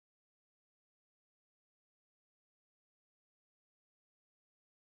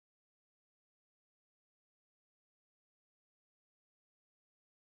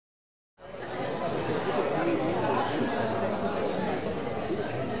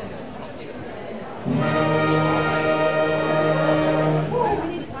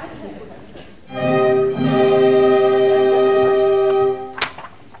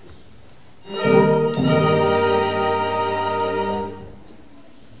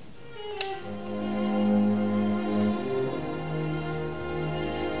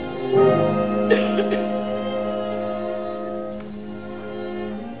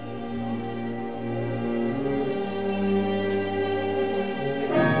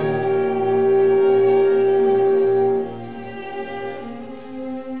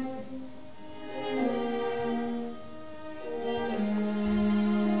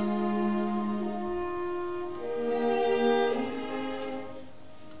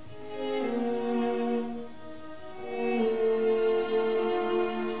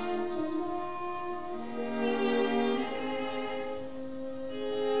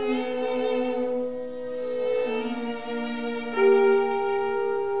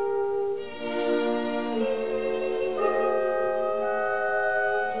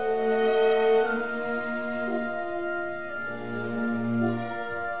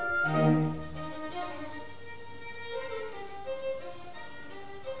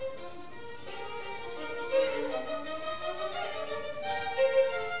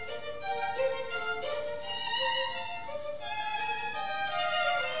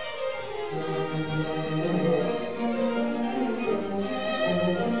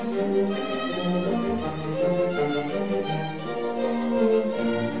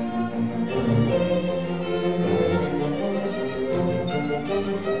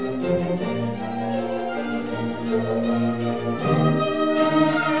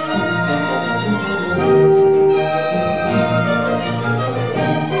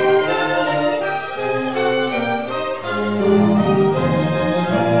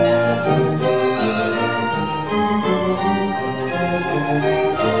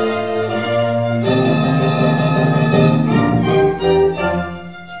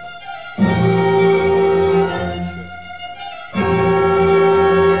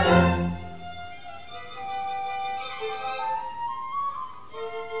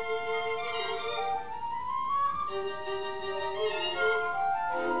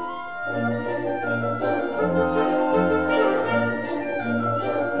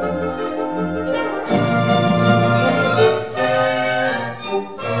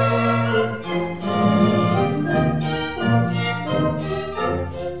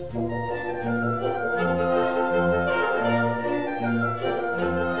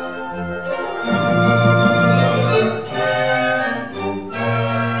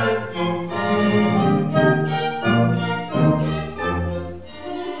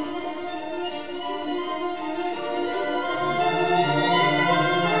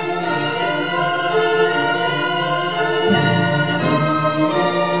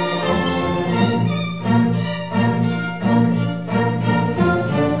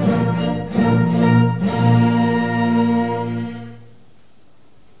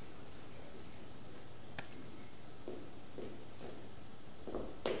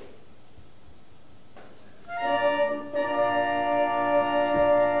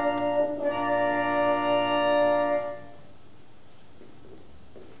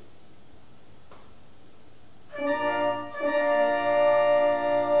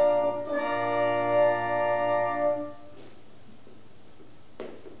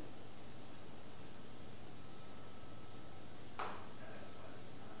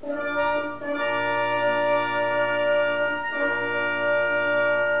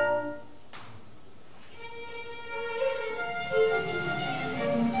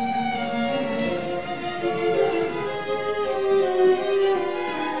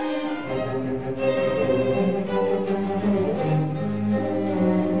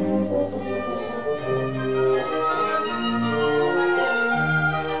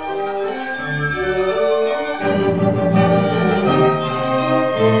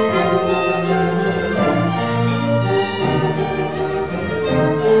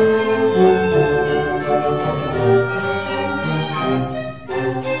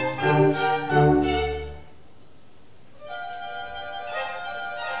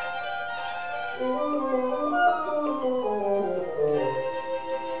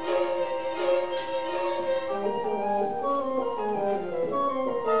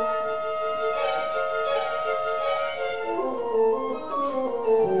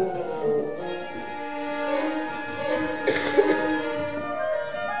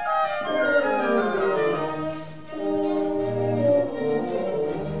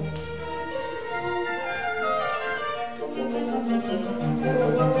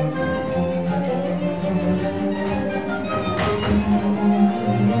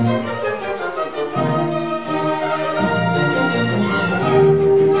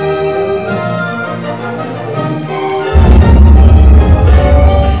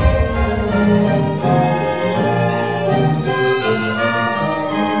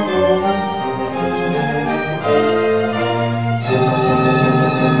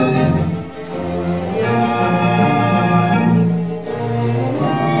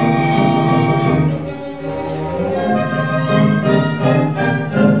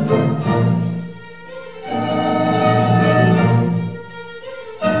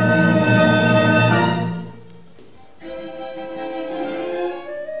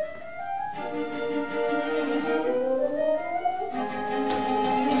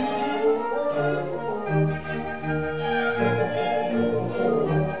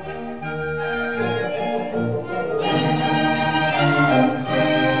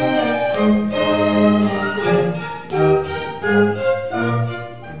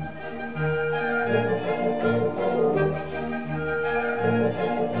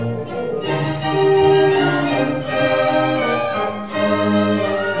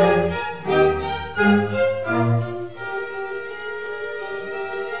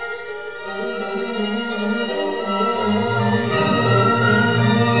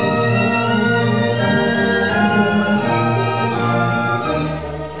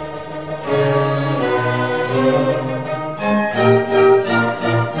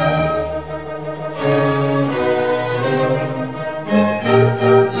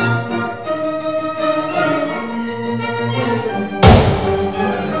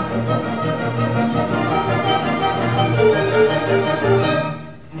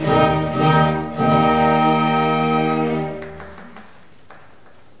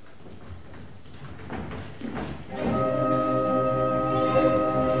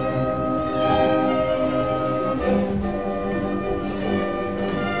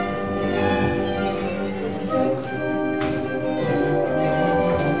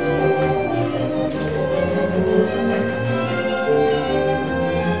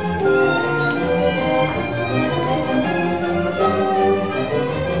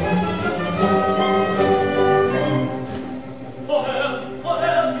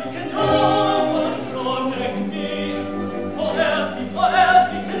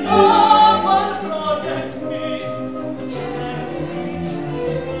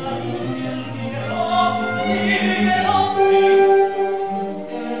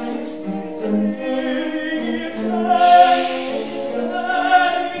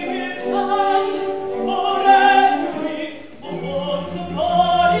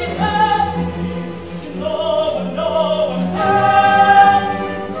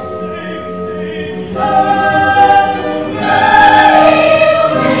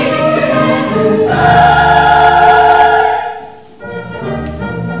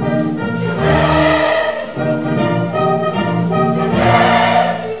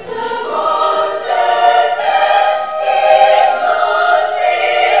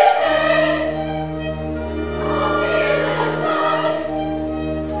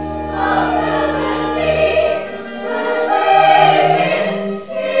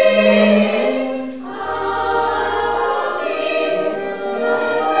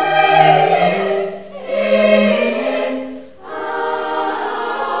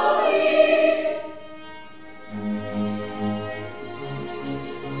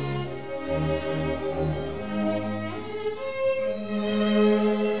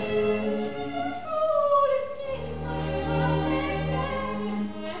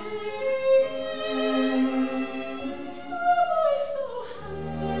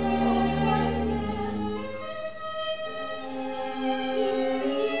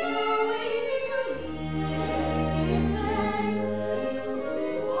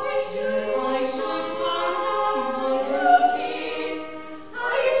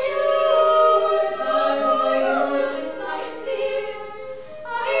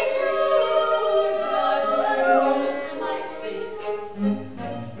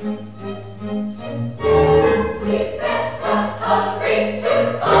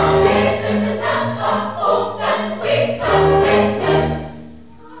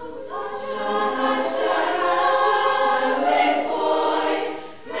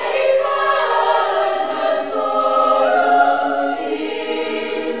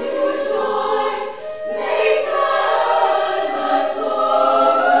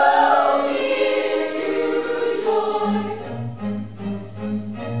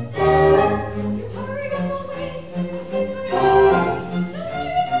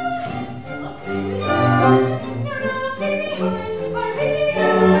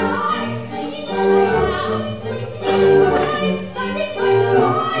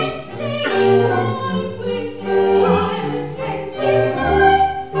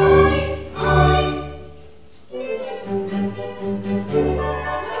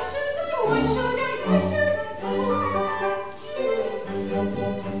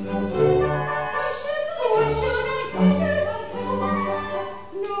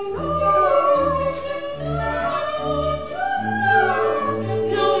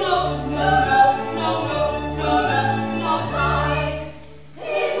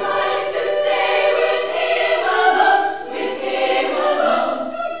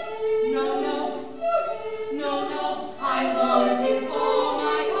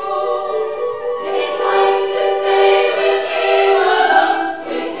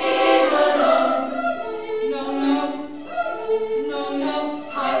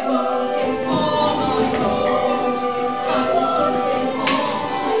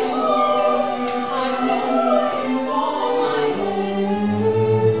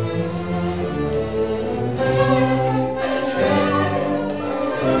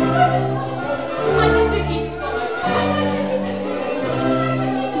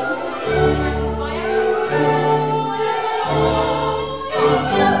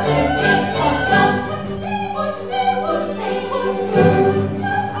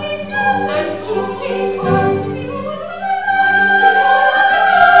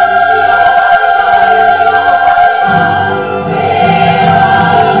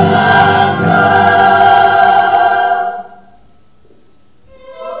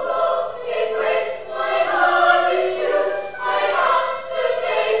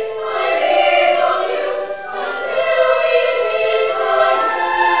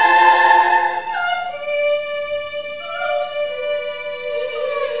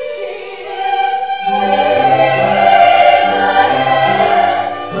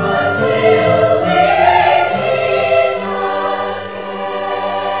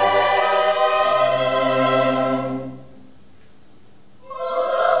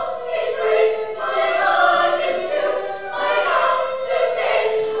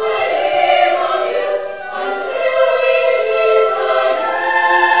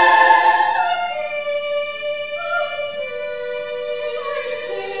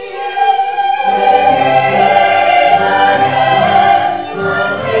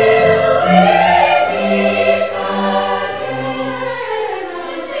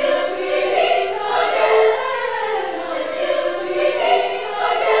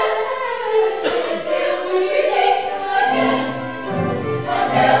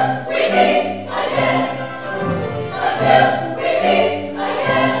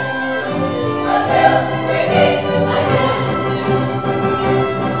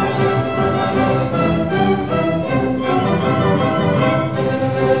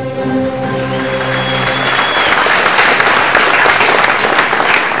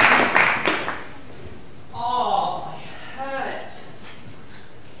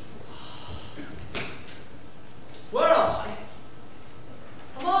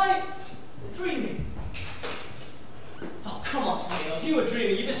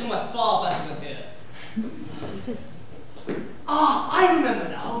dreaming. You just somewhere far better than here. Ah, I remember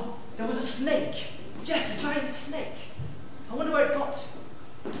now. There was a snake. Yes, a giant snake. I wonder where it got to.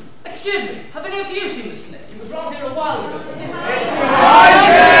 Excuse me, have any of you seen the snake? It was around here a while ago.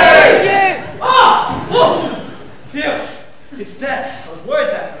 Ah! Whoa! Phew! It's dead. I was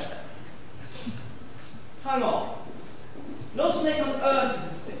worried there for a second. Hang on. No snake on earth is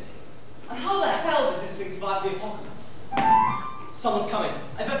this big. And how the hell did this thing survive the apocalypse? Someone's coming.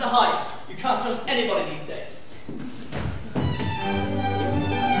 I better hide. You can't trust anybody these days.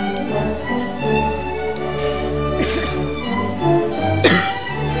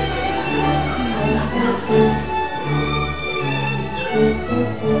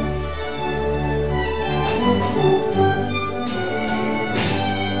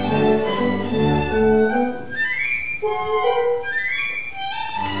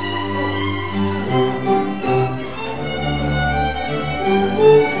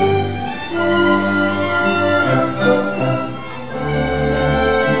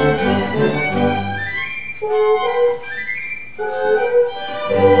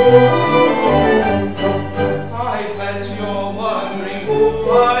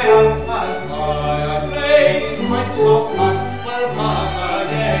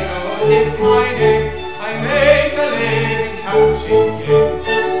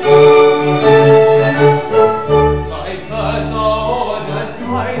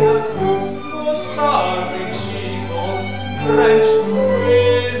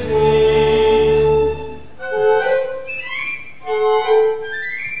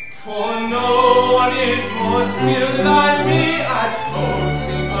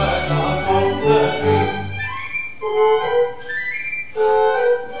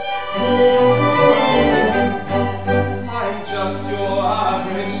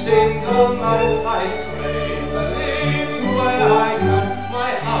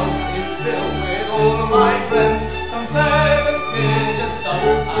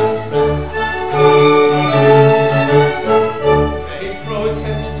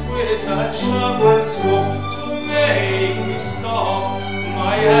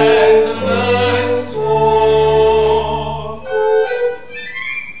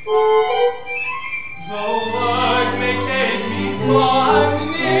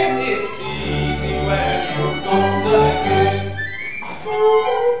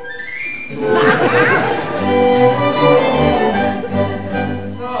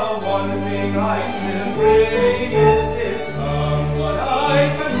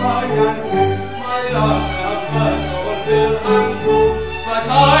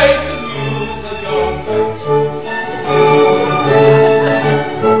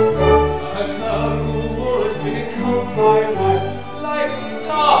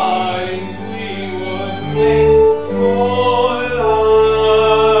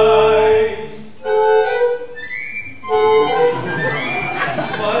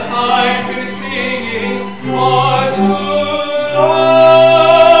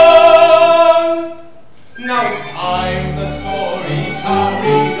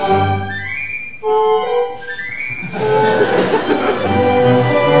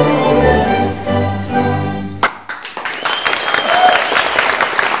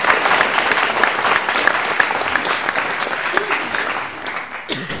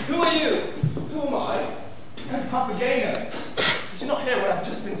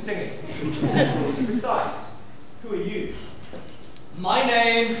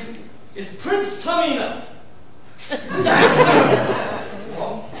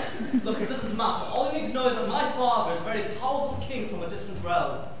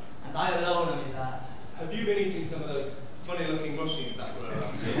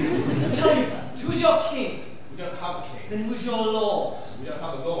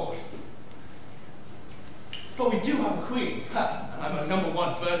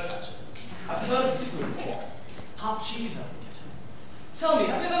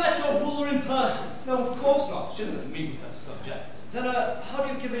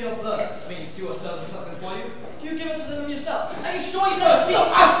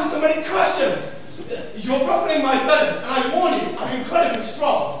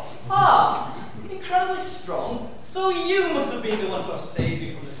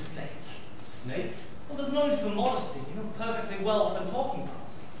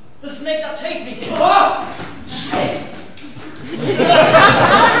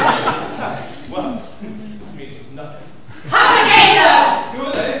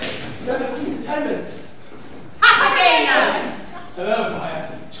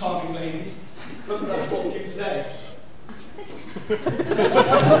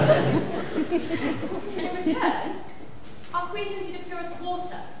 In return, our queen's emptied the purest water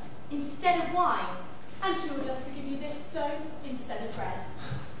instead of wine. And she ordered us to give you this stone instead of bread.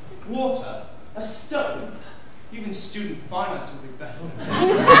 Water? A stone? Even student finance would be better. Instead of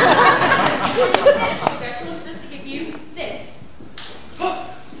sugar, she wanted us to give you this.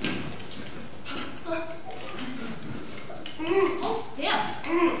 Hold still.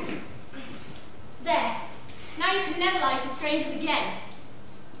 There. Now you can never lie to strangers again.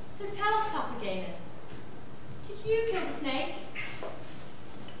 So tell us, Papageno, did you kill the snake?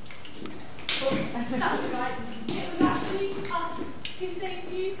 That's right. It was actually us who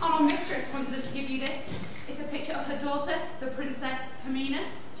saved you. Our mistress wanted us to give you this. It's a picture of her daughter, the Princess Hermina.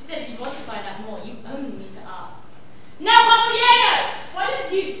 She said if you want to find out more, you only need to ask. Now, Papageno! Why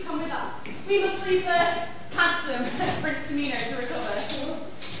don't you come with us? We must leave the handsome Prince Tamino to recover.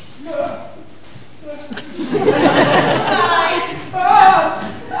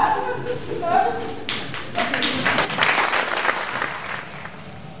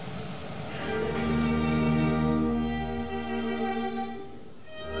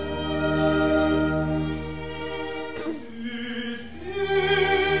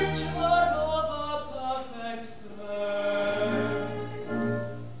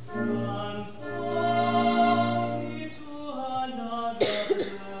 Transports me to another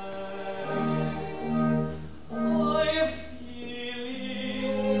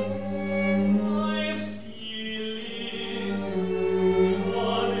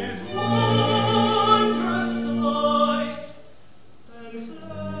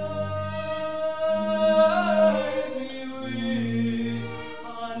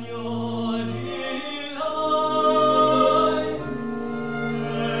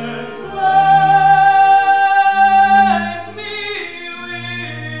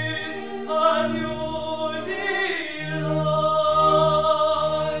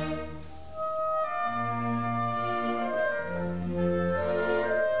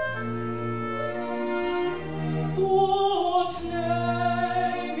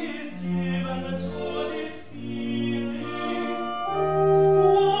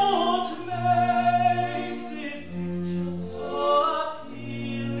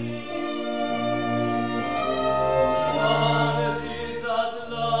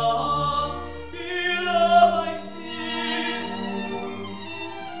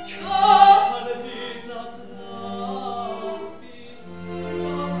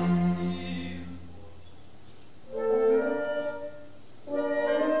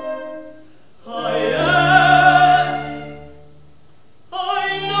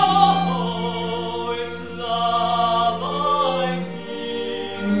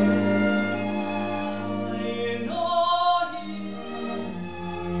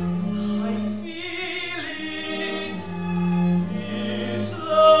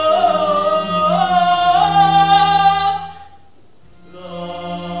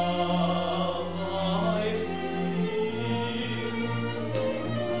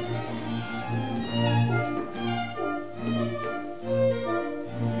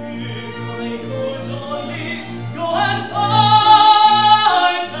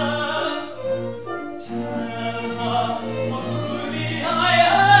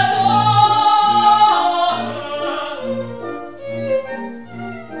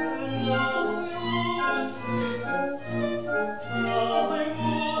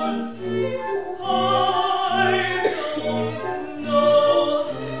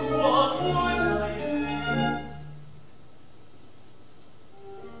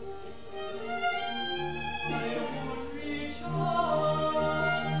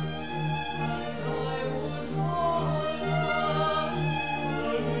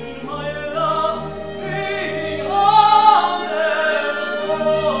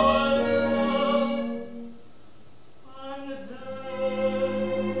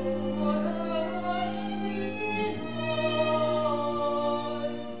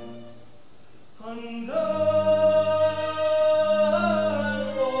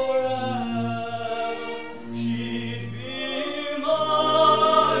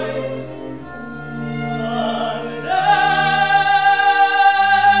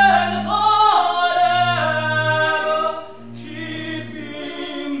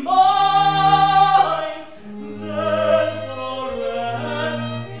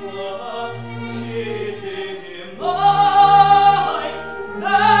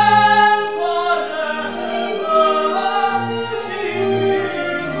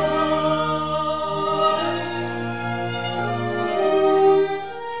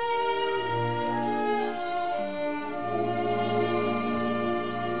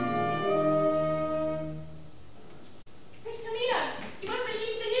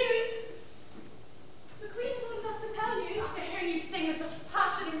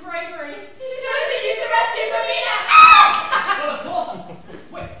unmatched bravery. She's chosen you to rescue Pamina! Well, of course.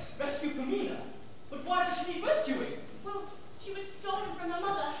 Wait, rescue Pamina? But why does she need rescuing? Well, she was stolen from her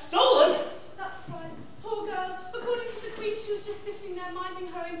mother. Stolen? That's right. Poor girl. According to the Queen, she was just sitting there minding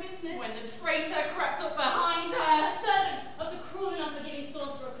her own business. When the traitor crept up behind her. A servant of the cruel and unforgiving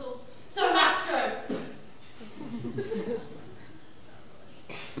sorcerer called So Mastro!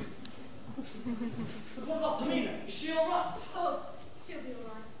 But what about Pamina? Is she alright? Oh, she'll be all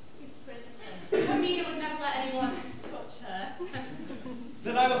right, sweet prince. Pamina would never let anyone touch her.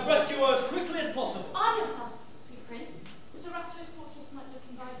 Then I must rescue her as quickly as possible. Arm yourself, sweet prince. Sarastro's fortress might look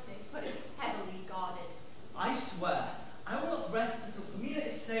inviting. But it's heavily guarded. I swear, I will not rest until Pamina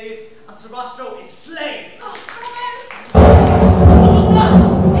is saved and Sarastro is slain. Oh, What was that?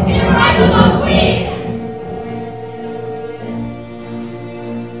 It's the arrival of our queen!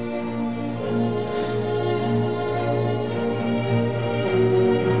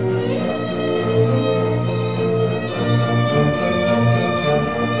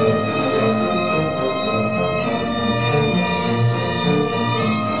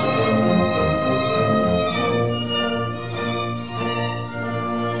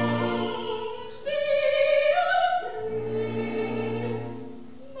 be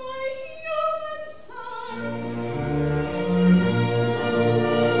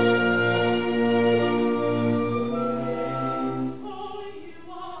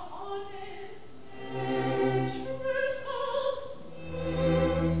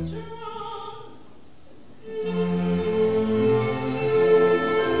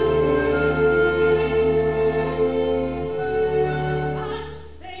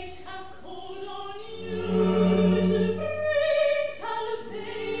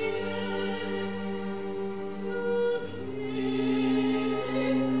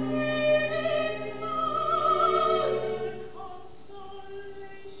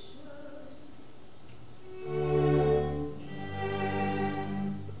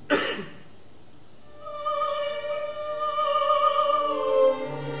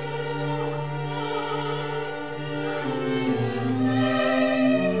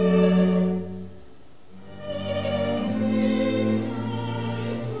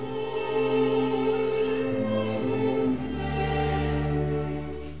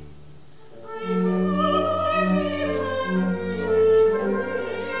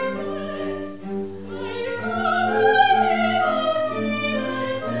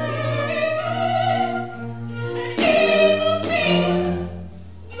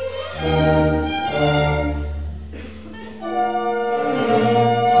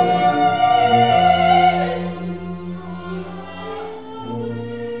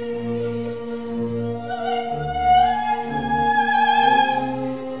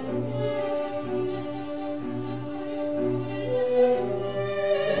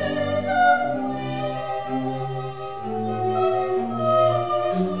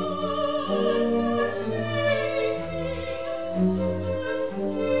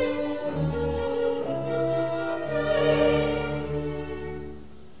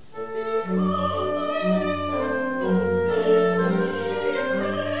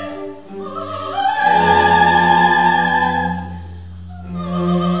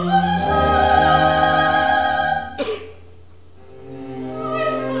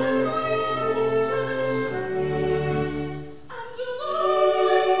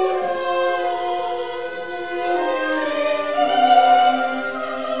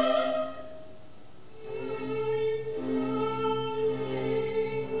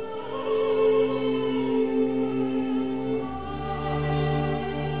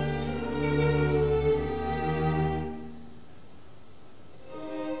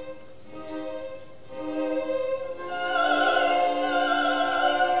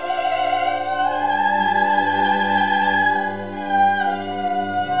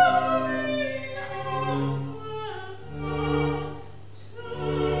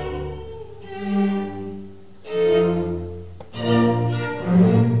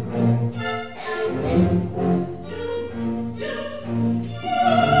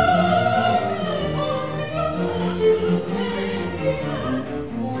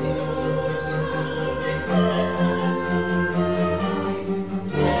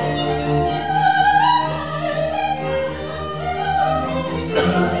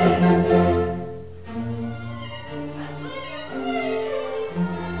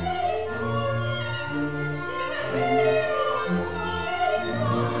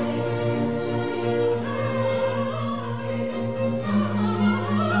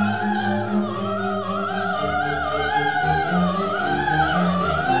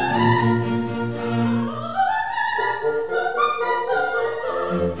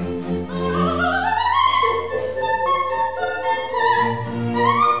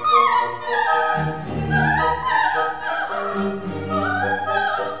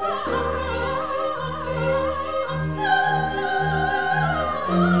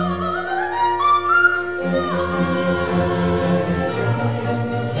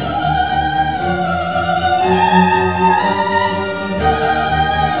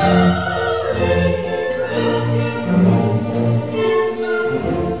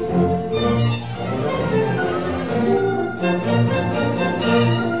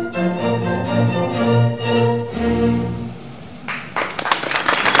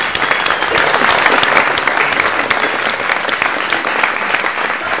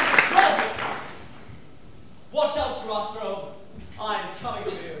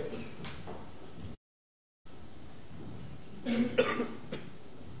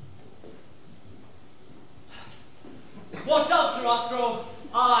Watch out, Sir Astro!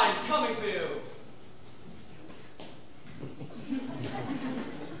 I'm coming for you!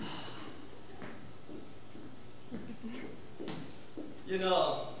 You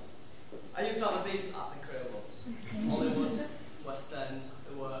know, I used to have a decent acting career once. Hollywood, West End,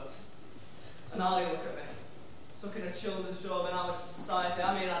 the works. And now you look at me. Stuck in a children's show of an amateur society.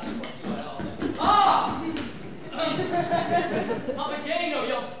 I mean, I just watch you out there. Ah! Papageno,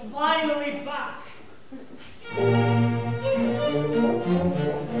 you're finally back!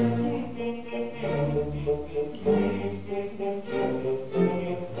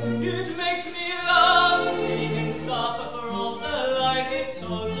 It makes me love to see him suffer for all the lies he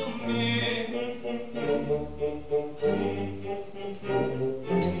told to me.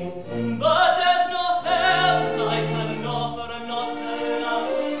 But there's no help that I can offer. I'm not allowed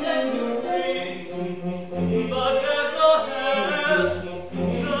to set you free. But there's no help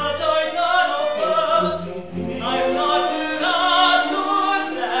that I can offer. I'm not allowed to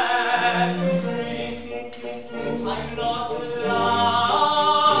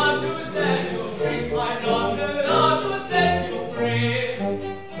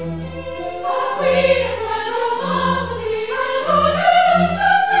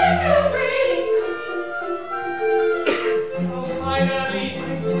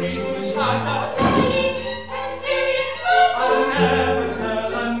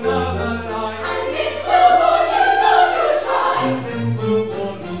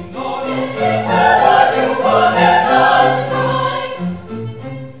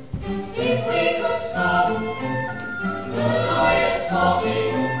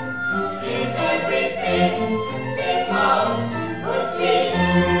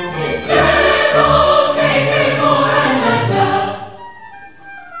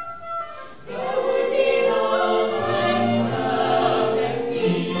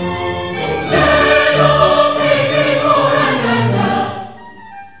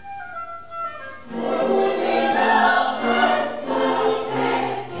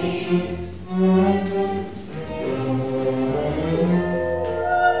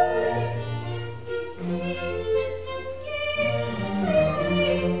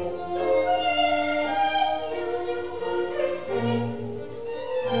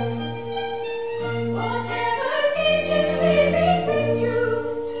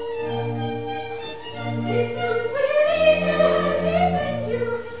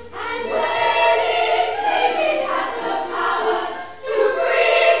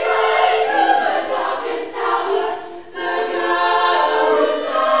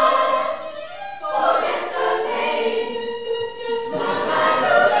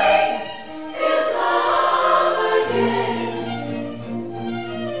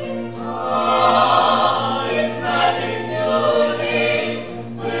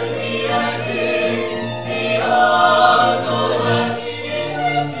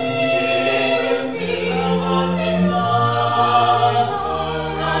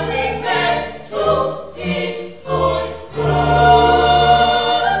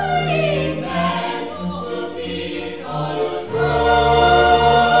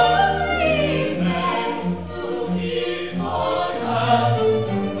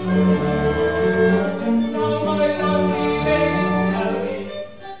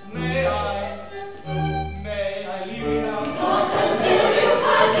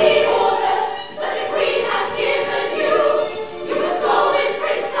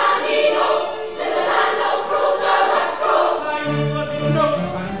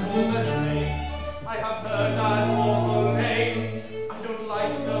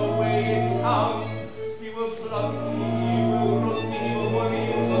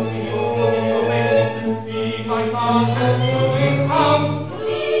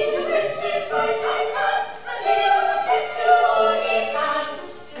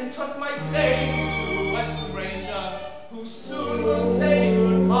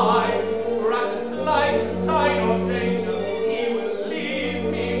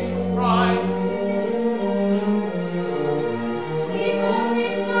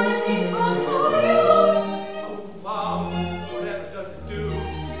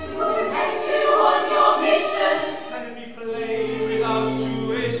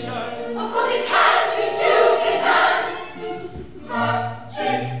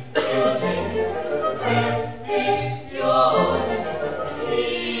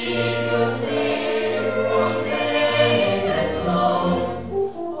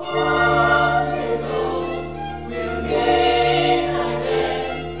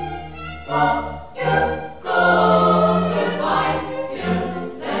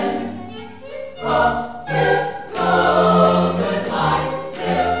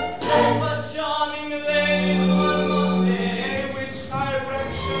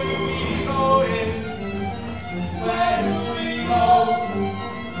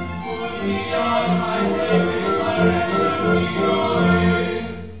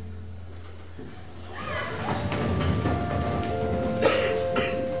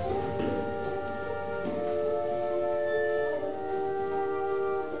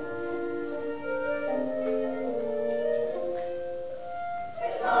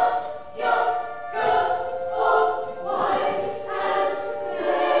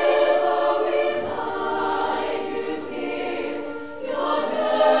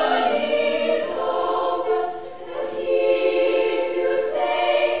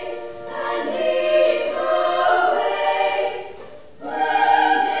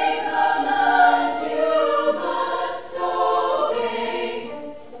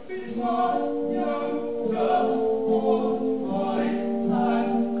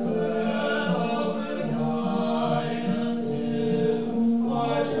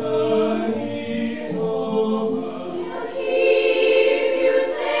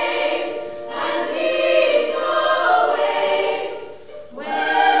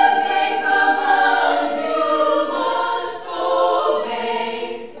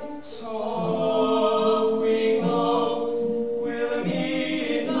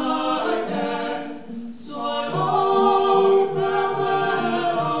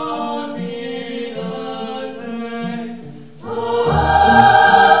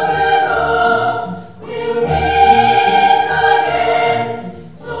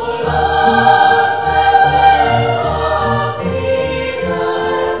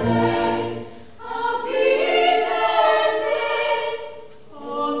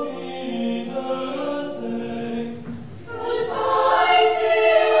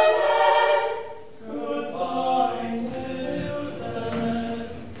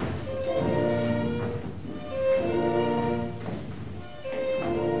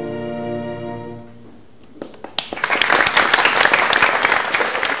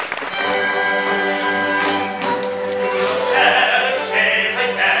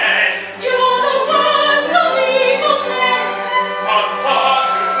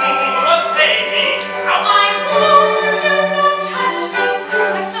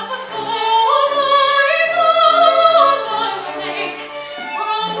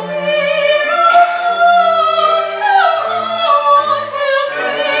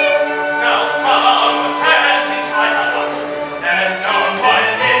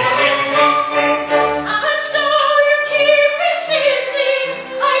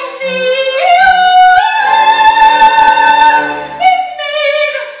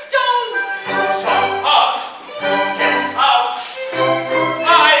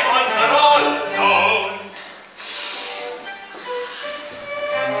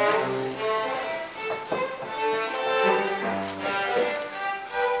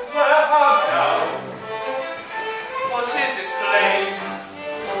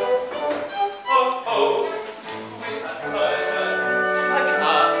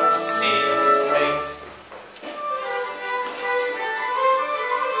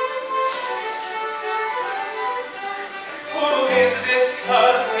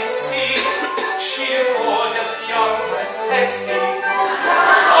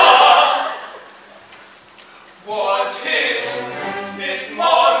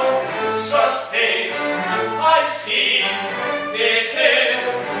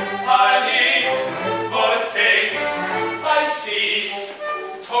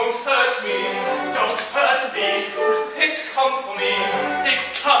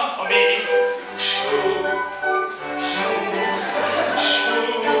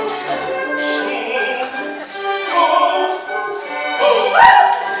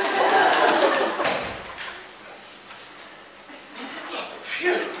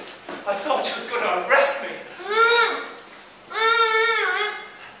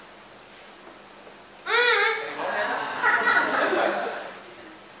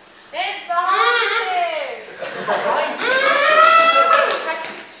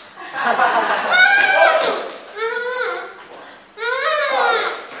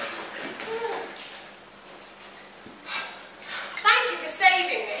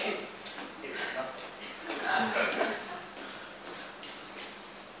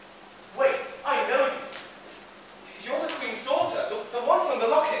Wait.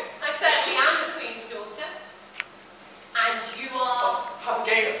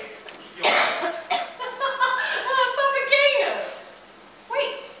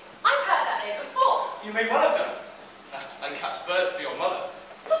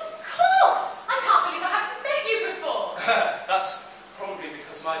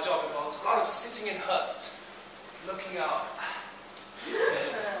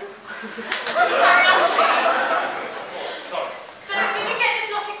 Carry on, please. Sorry. So, did you get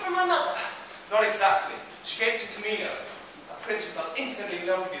this locket from my mother? Not exactly. She gave it to Tamino, a prince who fell instantly in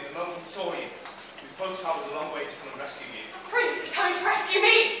love with you the moment he saw you. We've both travelled a long way to come and rescue you. A prince is coming to rescue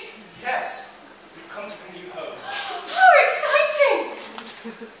me! Yes, we've come to bring you home. How exciting!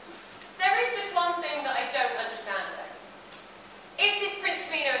 There is just one thing that I don't understand, though. If this Prince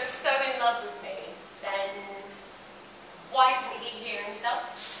Tamino is so in love with me, then why isn't he here himself?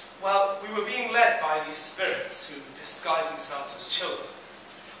 Well, we were being led by these spirits who disguise themselves as children.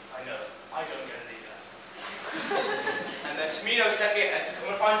 I know, I don't get it either. And then Tamino sent me ahead to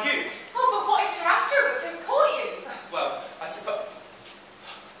come and find you. Oh, but what if Sir Astro would have caught you? Well, I suppose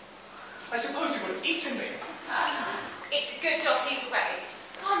you would have eaten me. It's a good job he's away.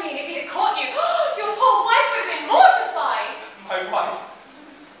 I mean, if he'd have caught you, your poor wife would have been mortified. My wife?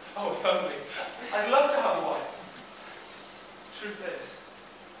 Oh, if only. I'd love to have a wife. Truth is,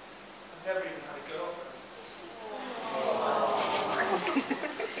 I've never even had a girlfriend.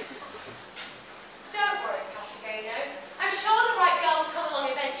 Don't worry, Papageno. I'm sure the right girl will come along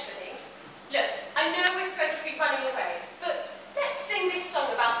eventually. Look, I know we're supposed to be running away, but let's sing this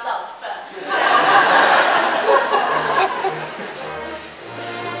song about love first.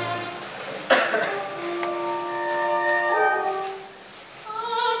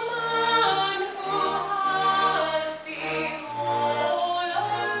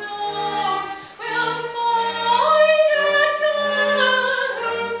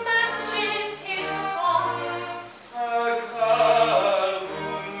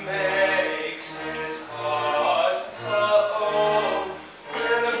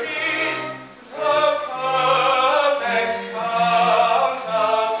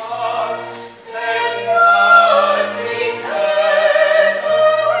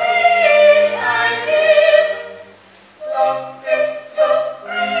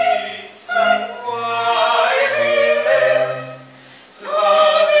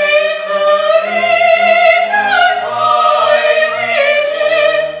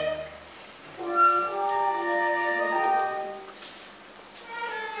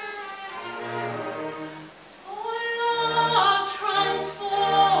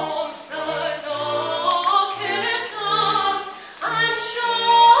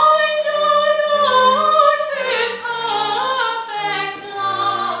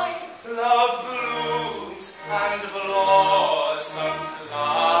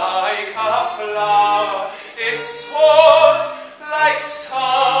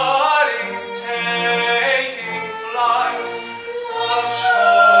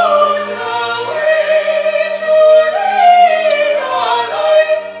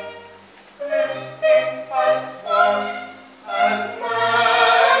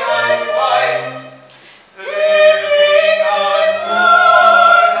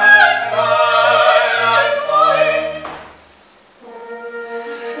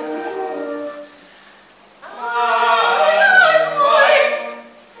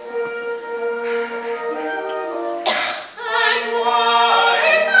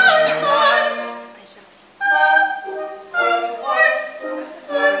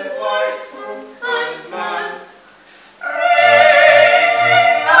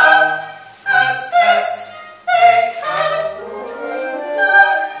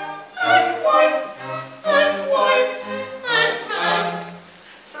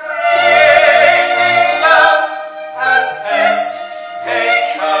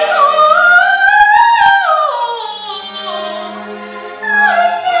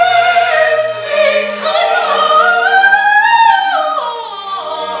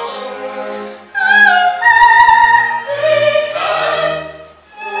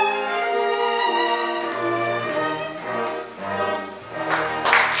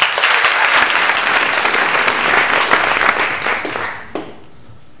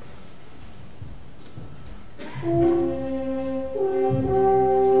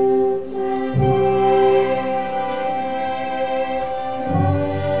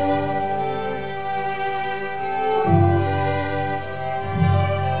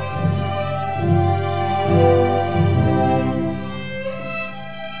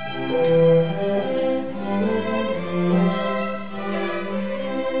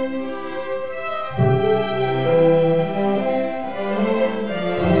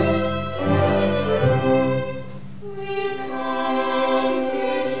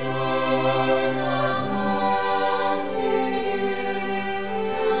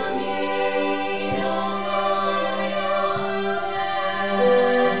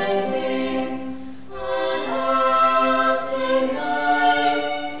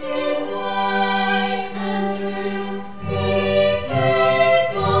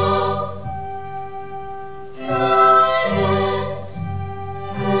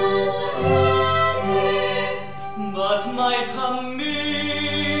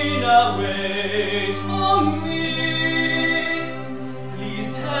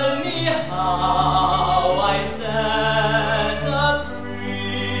 how I set her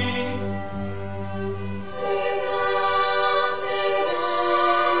free. We've nothing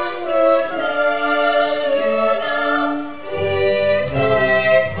more to tell you now. Be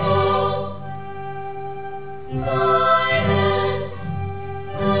faithful, silent,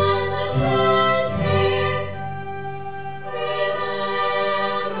 and attentive.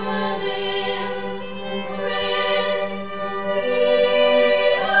 Remember this, Prince, we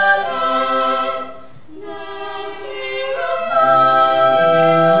above. Now hear a fire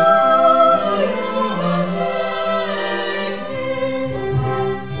attractive.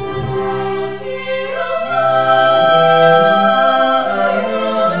 Now hear a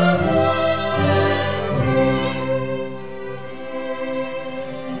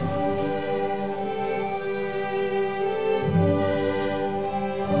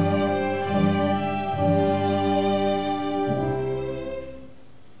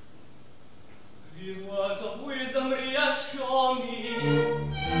These words of wisdom reassure me.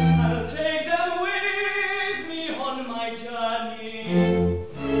 I'll take them with me on my journey.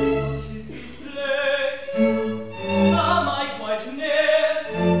 What is this place? Am I quite near?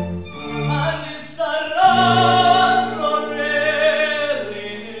 And is Sarastro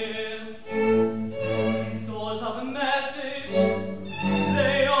really near? These doors have a message.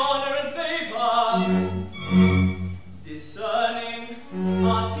 They honor and favor. Discerning,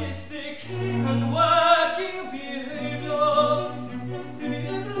 artistic, and working behavior.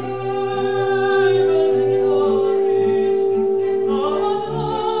 If labors encouraged,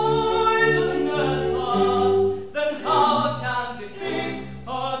 idleness pass, then how can this be a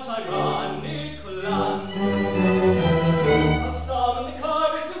tyrannical land? I'll summon the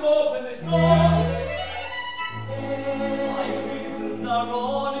courage to open this door. My reasons are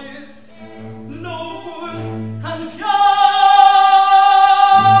honest, noble, and pure.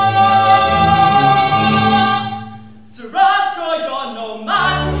 Sarastro, you're no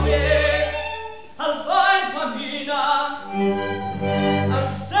match for me. I'll find Pamina. I'll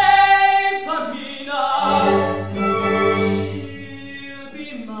save Pamina. She'll be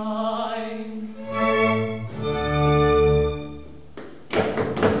mine.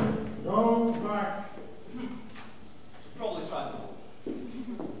 Go back. Probably try that.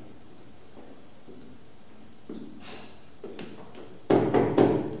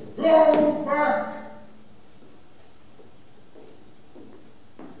 Go back.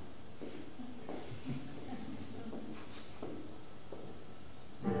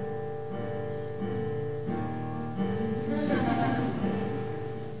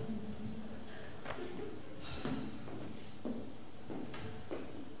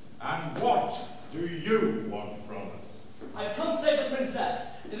 And what do you want from us? I've come to save the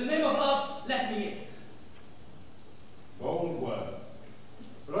princess. In the name of love, let me in. Bold words.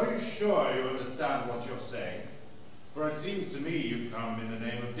 But are you sure you understand what you're saying? For it seems to me you've come in the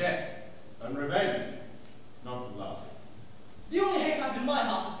name of death and revenge, not love. The only hate I've in my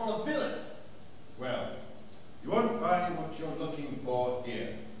heart is for a villain. Well, you won't find what you're looking for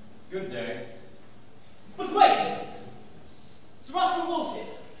here. Good day. But wait! Sarastro rules here.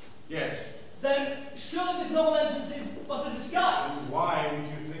 Yes. Then surely this noble entrance is but a disguise. Why would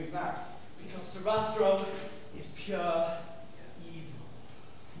you think that? Because Sarastro is pure evil.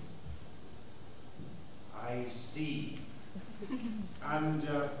 I see. And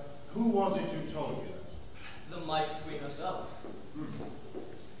who was it who told you that? The mighty queen herself.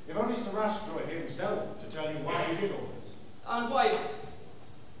 If only Sarastro himself to tell you why he did all this. And why is it?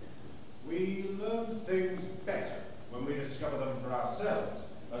 We learn things better when we discover them for ourselves,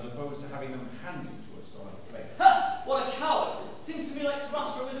 as opposed to having them handed to us on a plate. Ha! What a coward! Seems to me like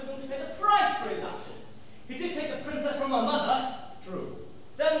Sarastro isn't going to pay the price for his actions. He did take the princess from her mother. True.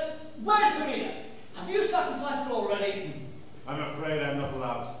 Then where's Pamina? Have you sacrificed her already? I'm afraid I'm not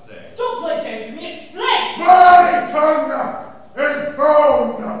allowed to say. Don't play games with me, explain! My tongue is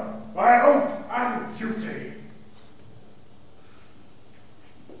bound by oath and duty.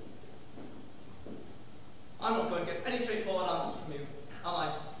 I'm not going to get any straightforward answers from you, am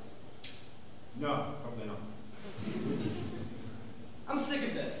I? No, probably not. I'm sick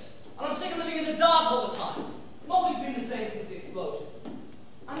of this. And I'm sick of living in the dark all the time. Nothing's been the same since the explosion.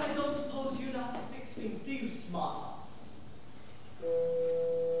 And I don't suppose you know how to fix things, do you, smart ass?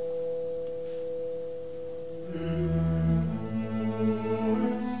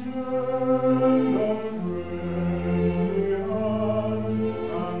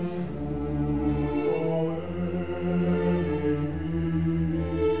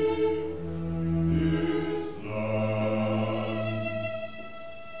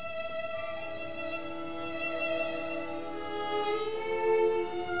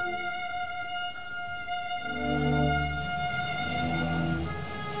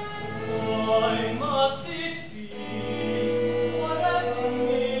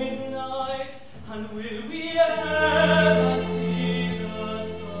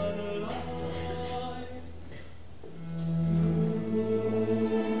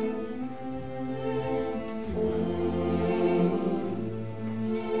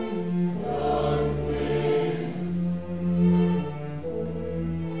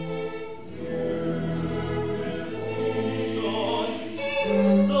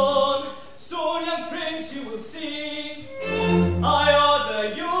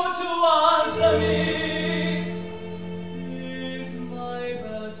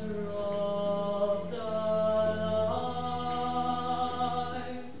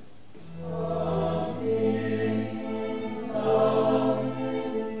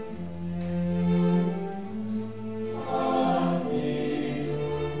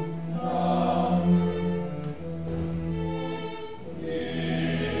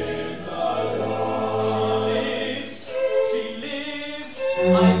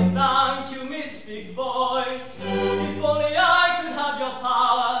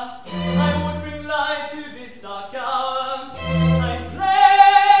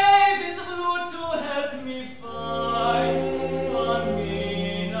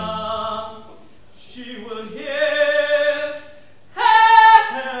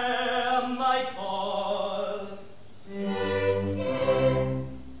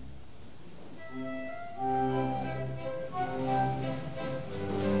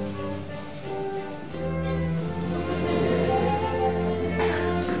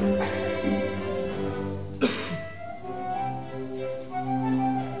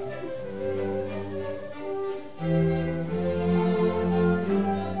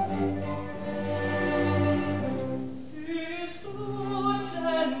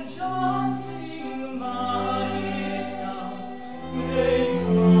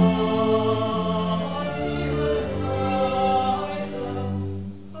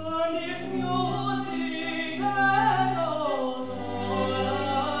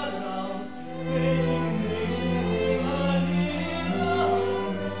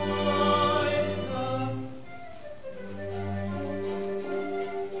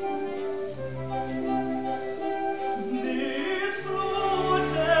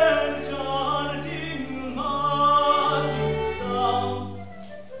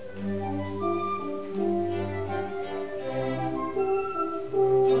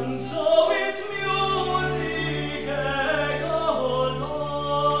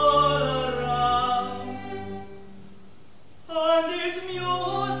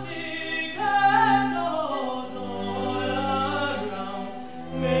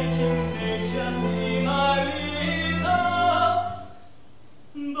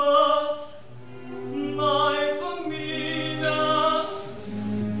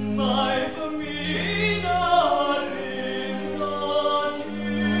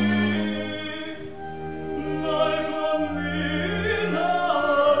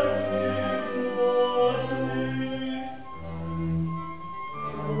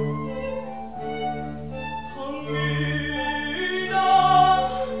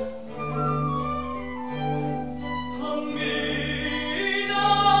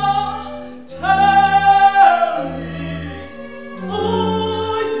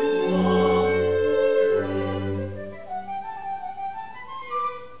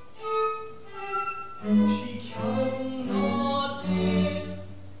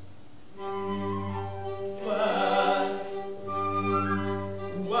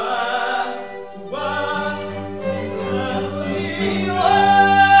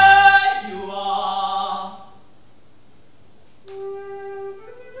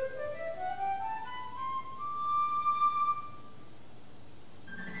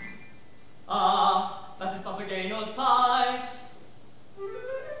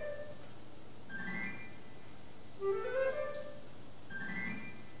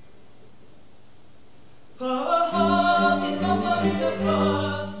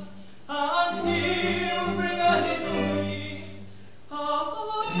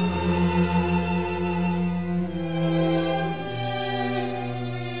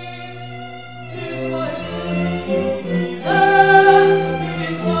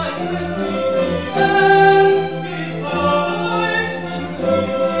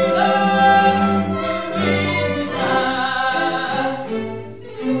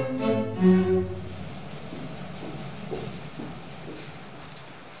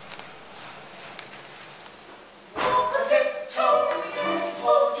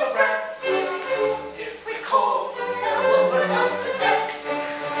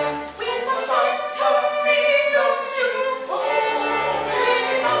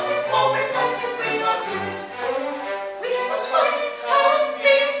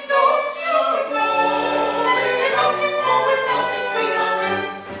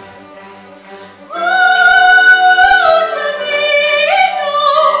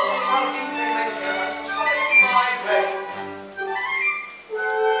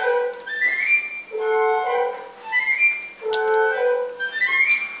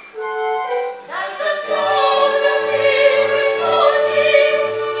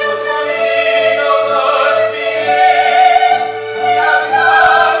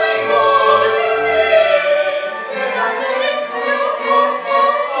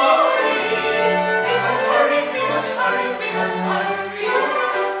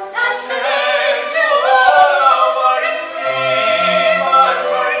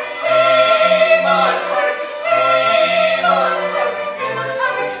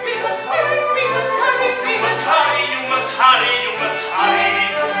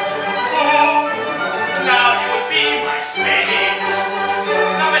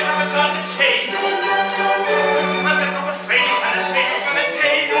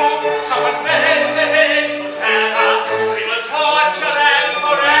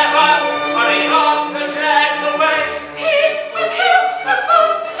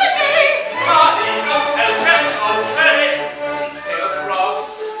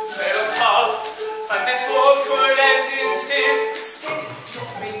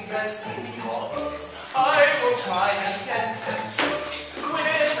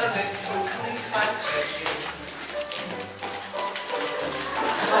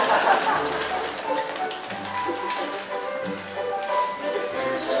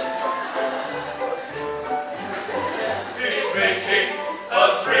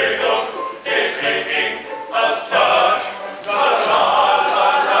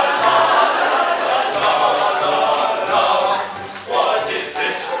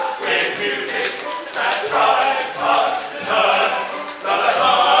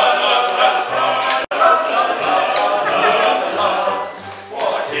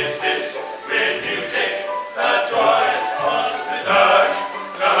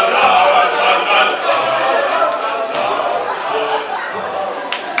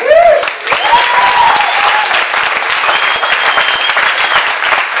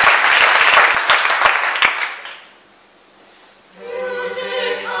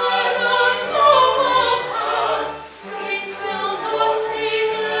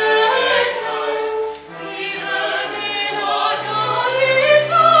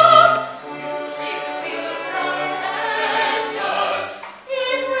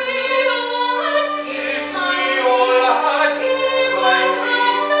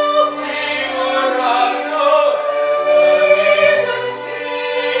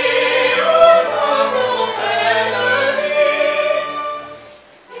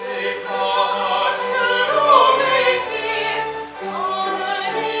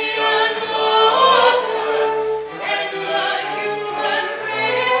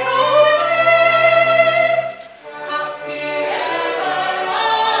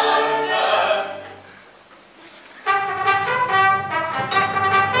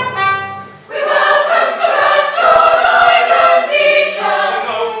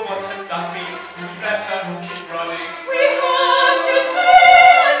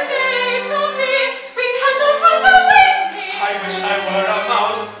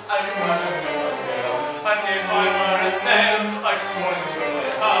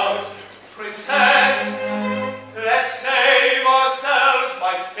 Princess, let's save ourselves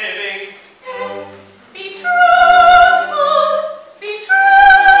by fibbing. Be truthful, be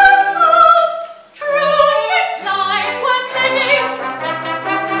truthful. Truth makes life worth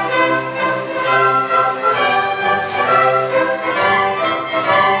living.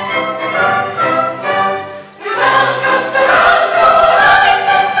 We welcome Sir Oswald and his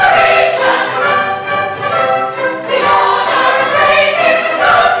inspiration. We honor and praise him with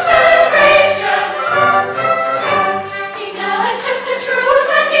some celebration.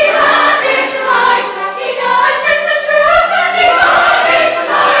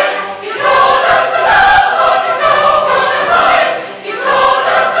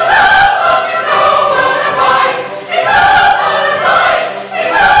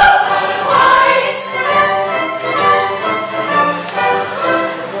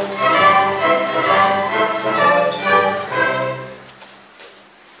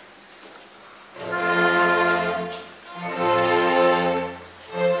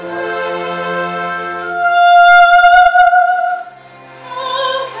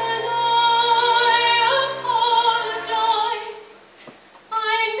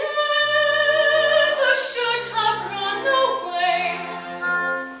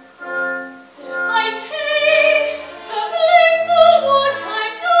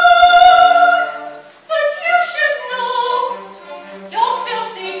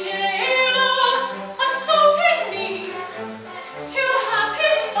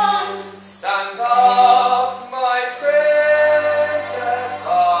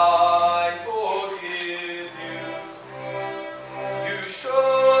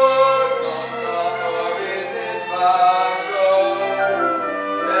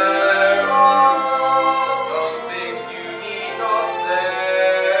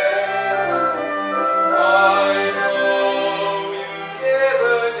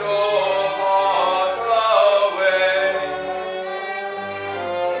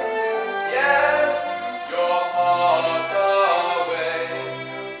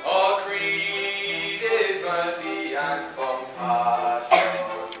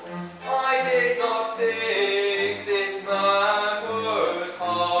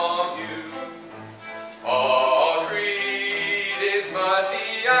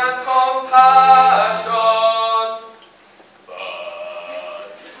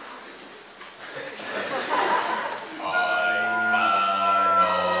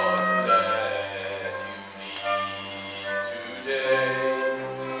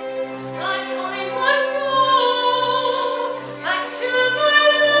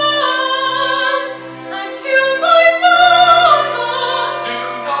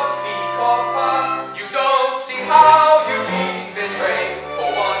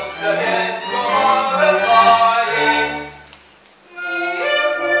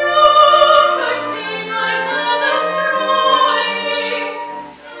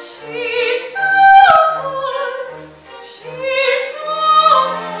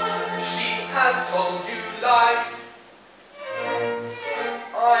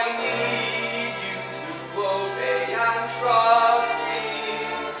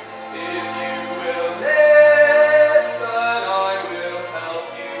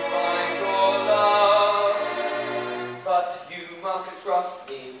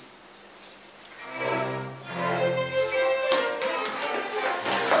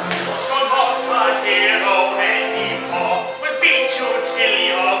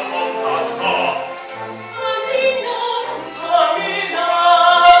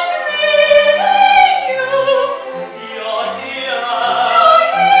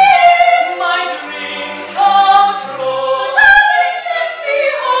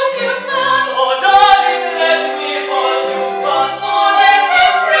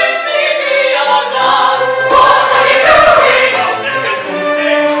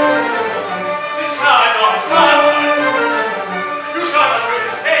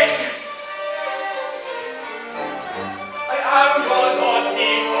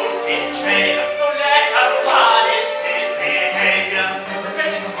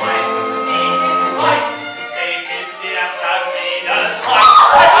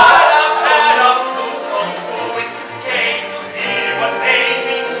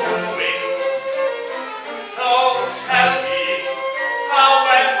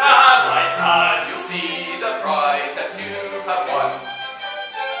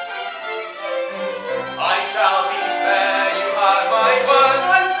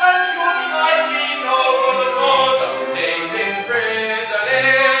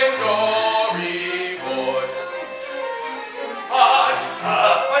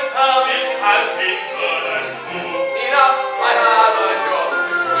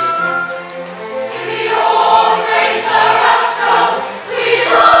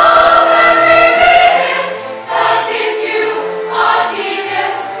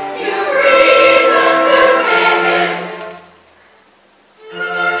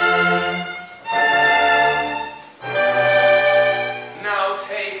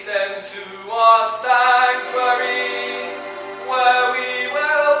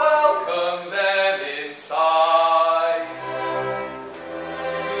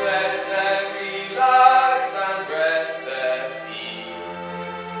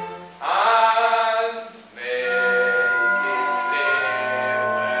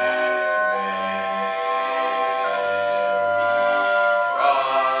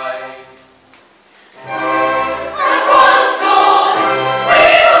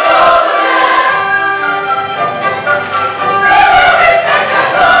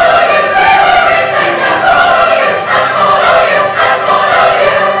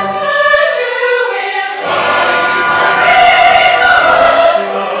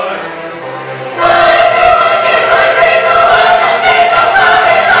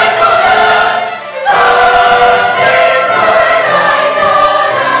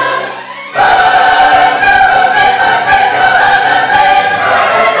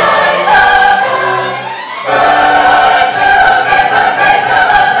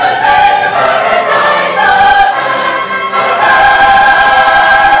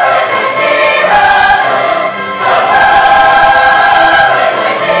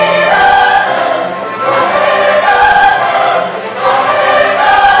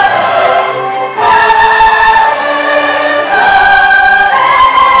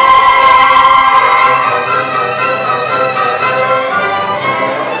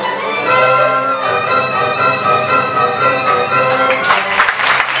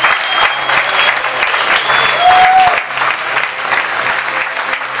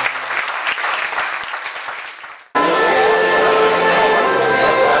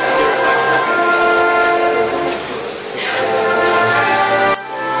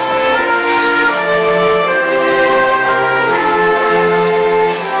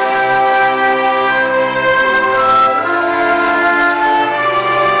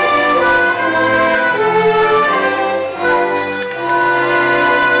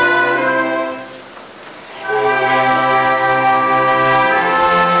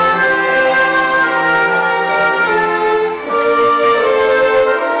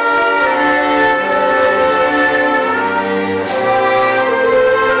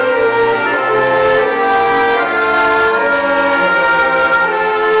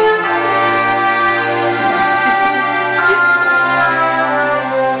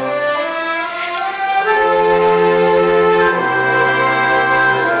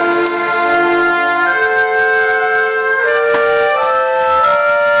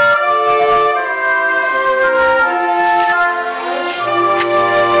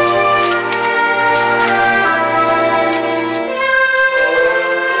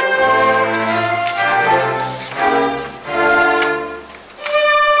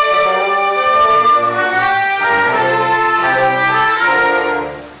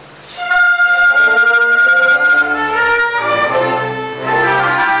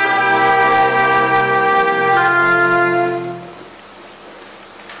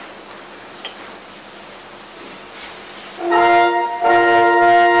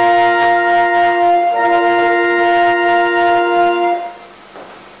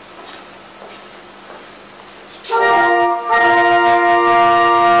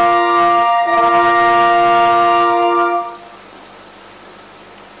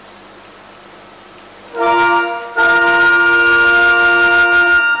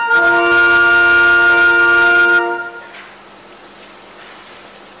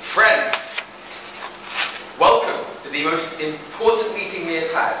 Friends, welcome to the most important meeting we have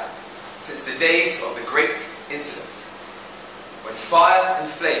had since the days of the Great Incident, when fire and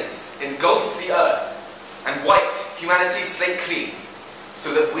flames engulfed the earth and wiped humanity's slate clean,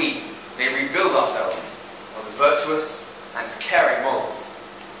 so that we may rebuild ourselves on virtuous and caring morals.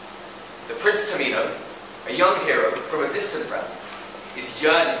 The Prince Tamino, a young hero from a distant realm, is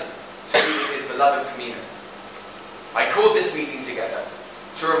yearning to be with his beloved Camino. I called this meeting together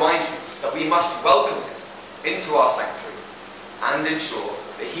to remind you that we must welcome him into our sanctuary and ensure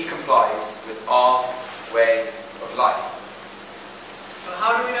that he complies with our way of life. But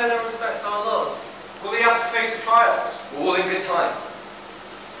how do we know they'll respect our laws? Will he have to face the trials? All in good time.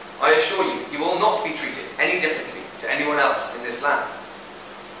 I assure you, he will not be treated any differently to anyone else in this land.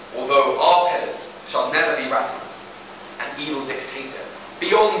 Although our pillars shall never be rattled, an evil dictator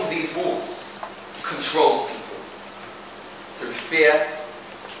beyond these walls controls people through fear,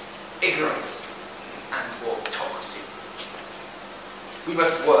 ignorance, and autocracy. We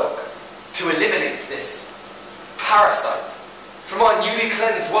must work to eliminate this parasite from our newly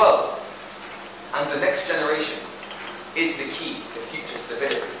cleansed world, and the next generation is the key to future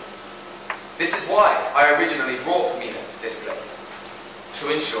stability. This is why I originally brought Mina to this place,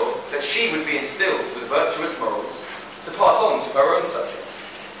 to ensure that she would be instilled with virtuous morals to pass on to her own subjects.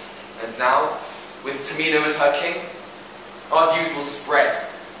 And now, with Tamino as her king, our views will spread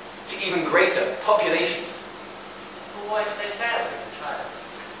to even greater populations. But what if they fail in the trials?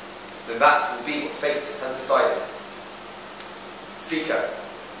 Then that will be what fate has decided. Speaker,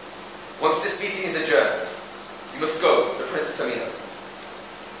 once this meeting is adjourned, you must go to Prince Tamino.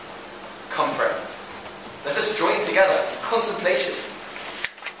 Come, friends, let us join together in contemplation.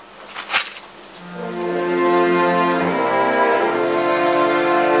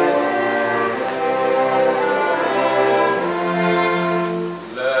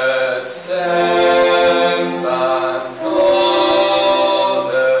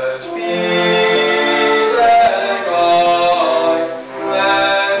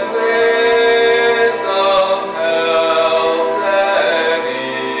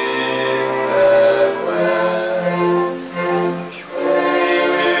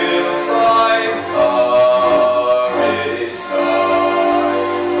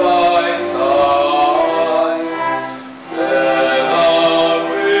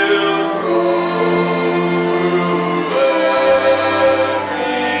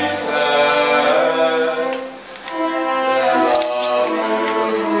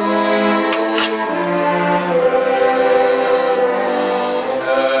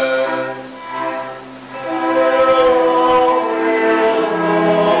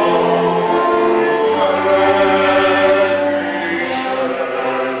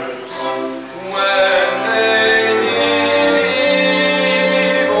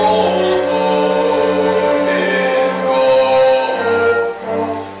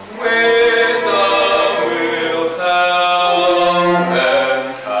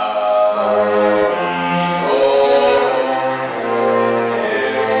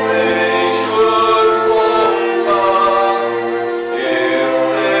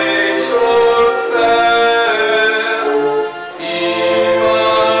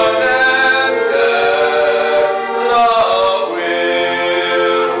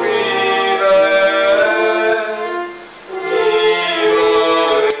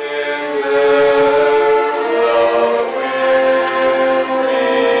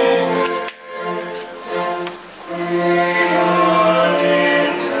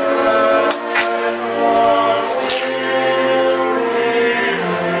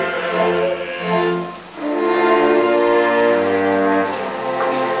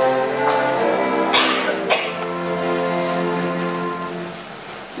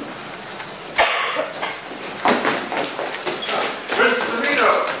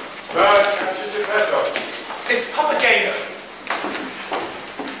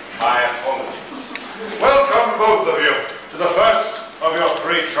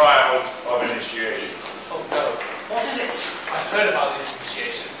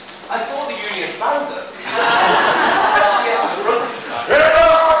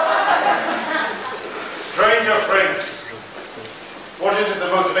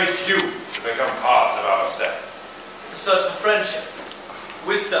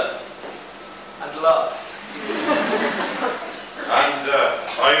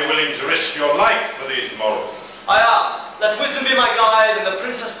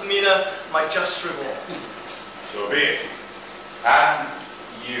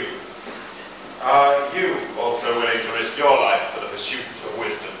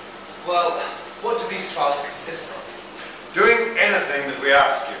 Well, what do these trials consist of? Doing anything that we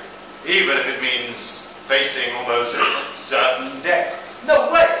ask you. even if it means facing almost certain death.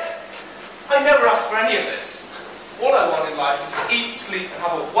 No way! I never asked for any of this. All I want in life is to eat, sleep, and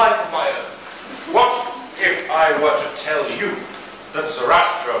have a wife of my own. What if I were to tell you that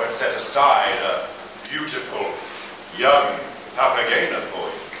Sarastro had set aside a beautiful, young Papagena for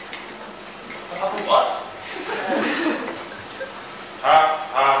you? What?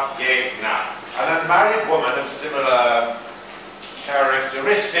 Papagena. An unmarried woman of similar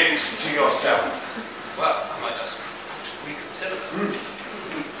characteristics to yourself. Well, I might just have to reconsider that.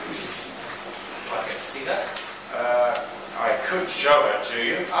 Do I get to see that? I could show her to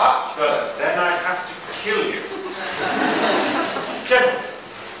you, but then I'd have to kill you. Gentlemen,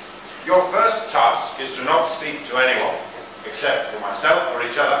 your first task is to not speak to anyone, except for myself or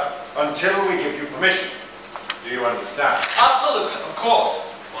each other, until we give you permission. Do you understand? Absolutely, of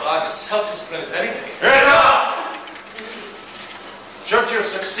course. Well, I'm as self-disciplined as anything. Enough! Should you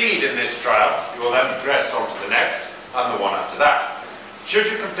succeed in this trial, you will then progress on to the next, and the one after that. Should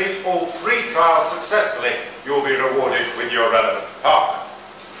you complete all 3 trials successfully, you will be rewarded with your relevant partner.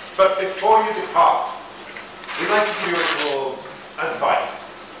 But before you depart, we'd like to give you a little advice.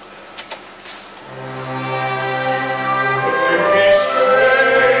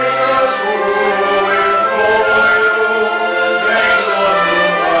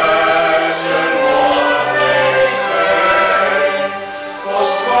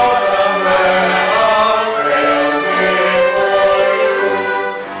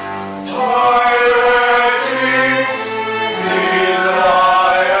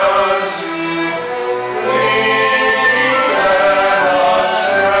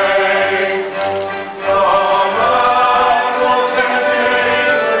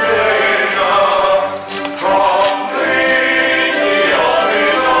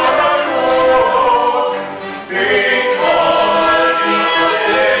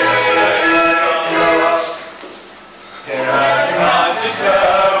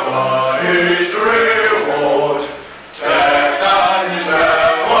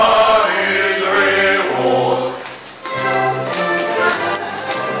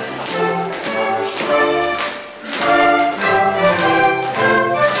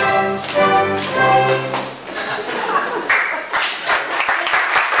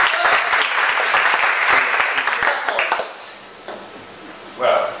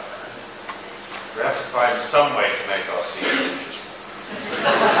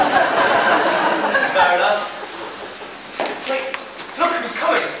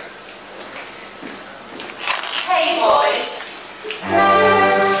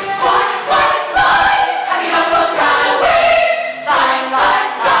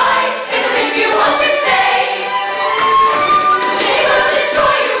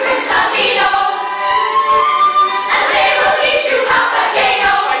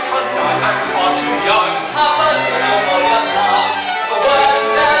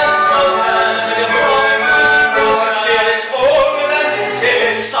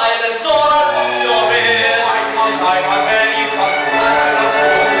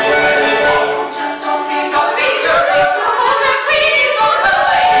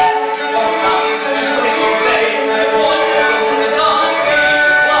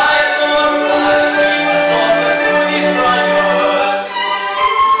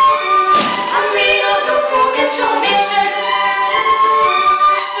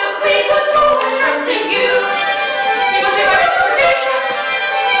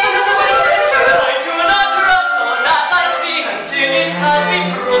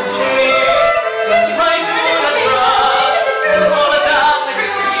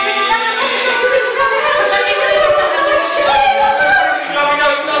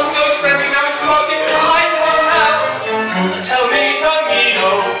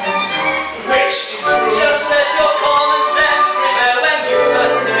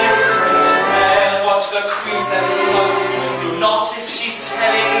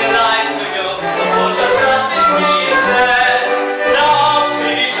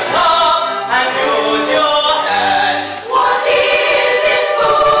 Shut up!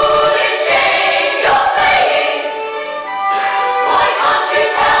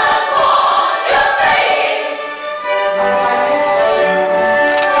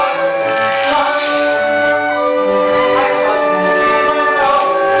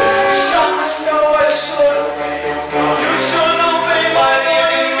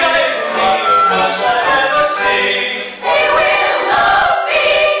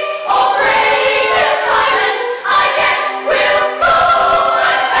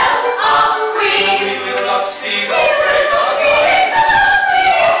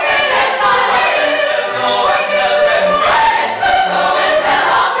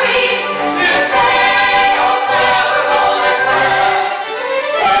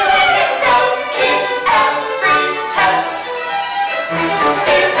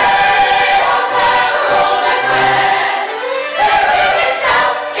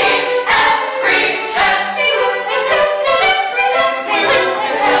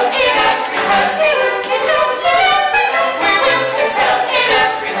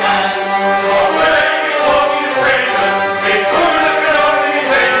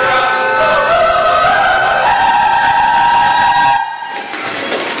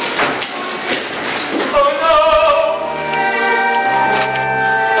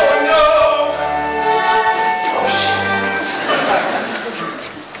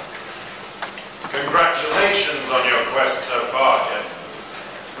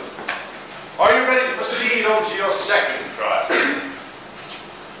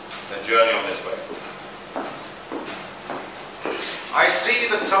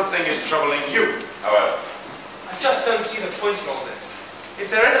 that something is troubling you, however. I just don't see the point in all this. If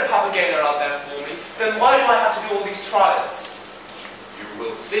there is a propagator out there for me, then why do I have to do all these trials? You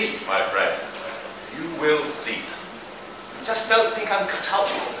will see, my friend. You will see. I just don't think I'm cut out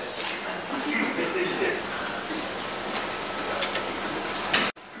for all this.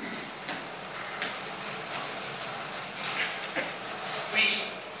 3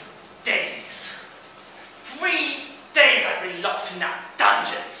 days. 3 days I've been locked in that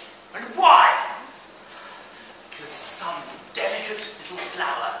dungeon. And why? Because some delicate little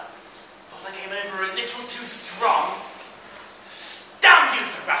flower thought I came over a little too strong. Damn you,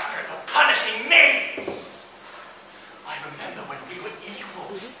 Sarastro, for punishing me! I remember when we were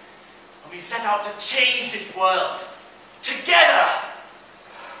equals. When we set out to change this world. Together!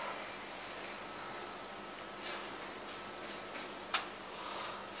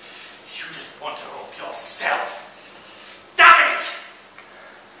 You just want her off yourself. Damn it!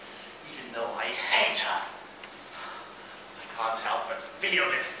 Even though I hate her, I can't help but feel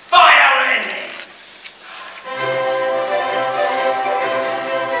this fire within me.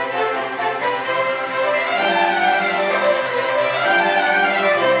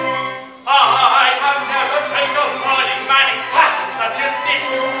 I have never felt a burning manic passion such as this.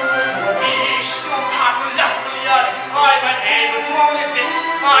 Each new path of lustful yearning, I'm unable to resist.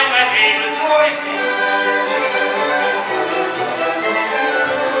 I'm unable to resist.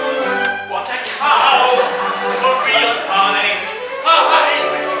 What a cow! A real darling! I'm a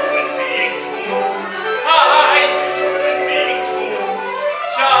human being too. I'm a human being too.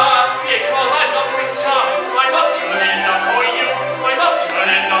 Just because I'm not Prince Charming, I must turn enough for you. I must turn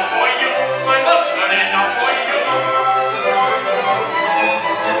enough for you. I must turn enough for you.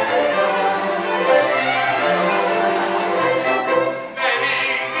 Maybe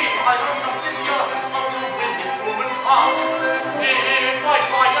I have not discovered how to win this woman's heart. If I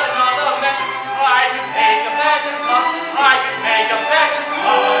try another method, I can make a better start. I can make a better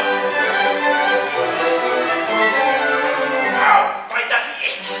start. Oh, right, that's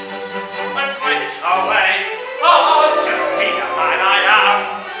it. I'm trying to away. Oh, just be the man I am.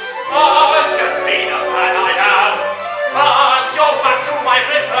 Oh, just be the man I am. Go back to my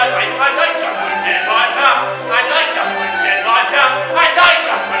river, and I just won't get right down. And I just won't get right down. And I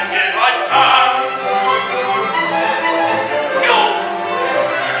just won't get right down. Go!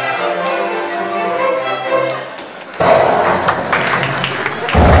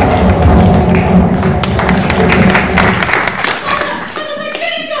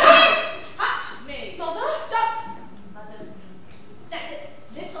 Touch me! Mother? Don't! Mother. That's it.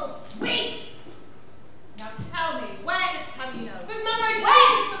 Little weed! Now tell me, where is Tamino? But Mother, I Where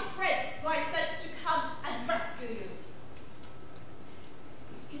is the prince who I sent to come and rescue you?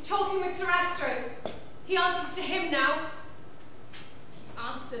 He's talking with Sarastro. He answers to him now.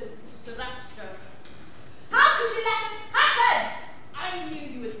 Answers to Sarastro. How could you let this happen? I knew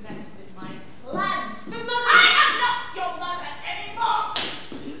you would mess with my plans. But Mother... I am not your mother anymore!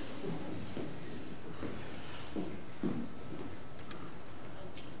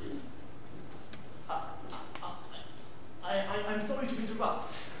 I'm sorry to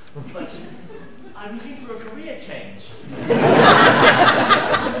interrupt, but I'm looking for a career change.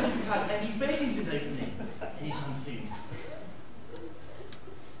 Have you had any vacancies opening anytime soon?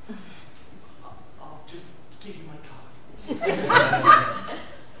 I'll just give you my card.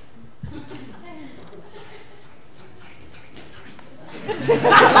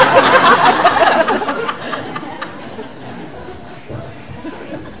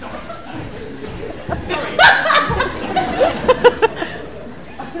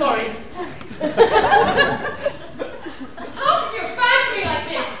 Sorry. How could you abandon me like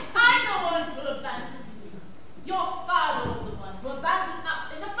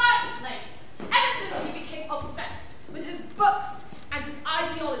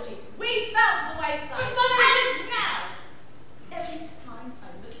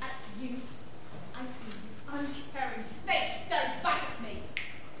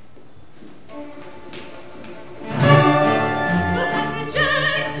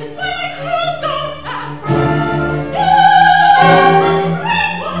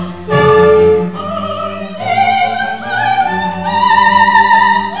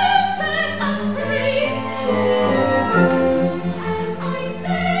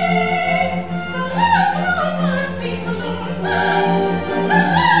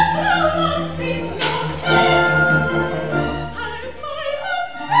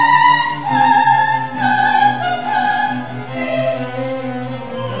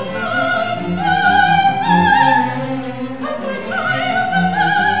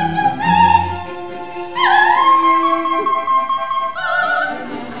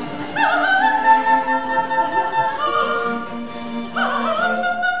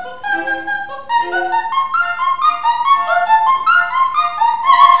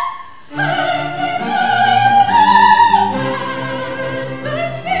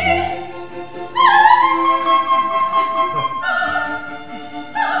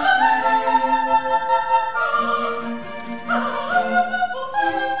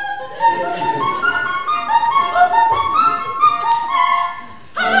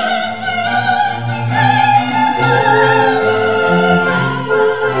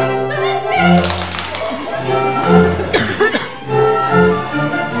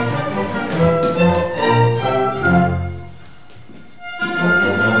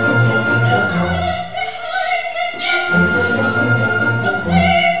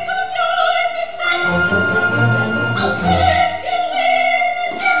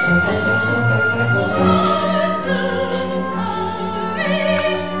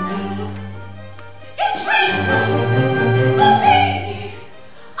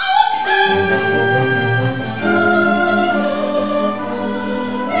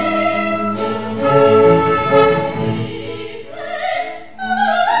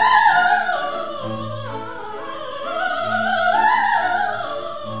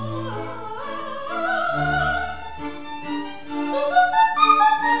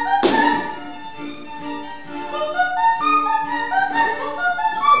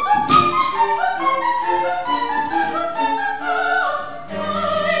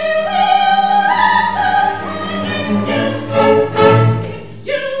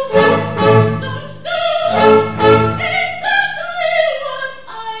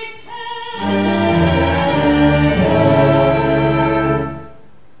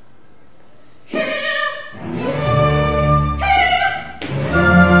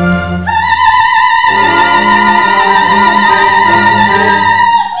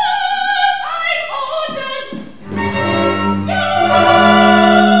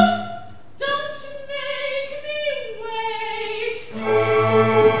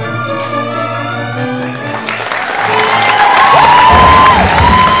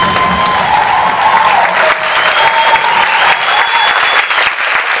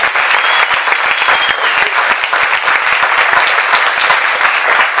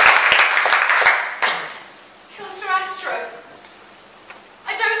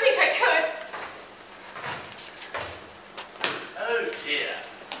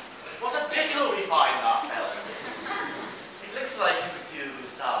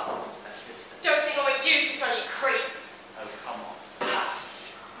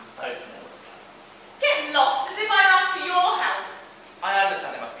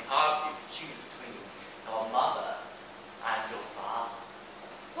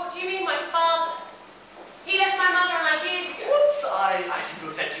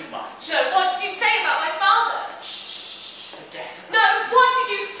much. No, what did you say about my father? Shh, forget about No, it. what did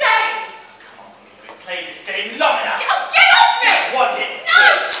you say? Come on, Mino, we've played this game long enough. Get off me! Just one hit. No!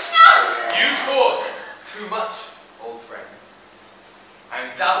 No! You talk too much, old friend, and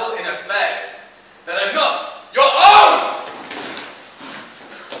dabble in affairs that are not your own!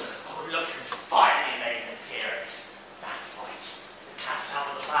 Oh, look who's finally made an appearance. That's right. The cat's out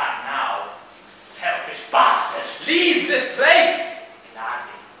of the bag now. You selfish bastard. Leave this place!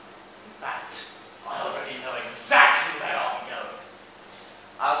 Gladly. In fact, I already know exactly where I'll be going.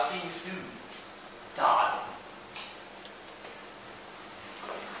 I'll see you soon, darling.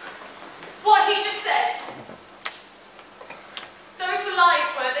 What he just said. Those were lies,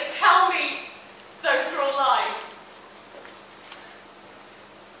 weren't they? Tell me those were all lies.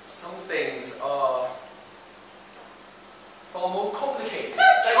 Some things are far more complicated Don't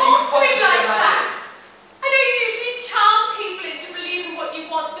than you talk could to me possibly like imagine. that. I know you usually charm people into believing what you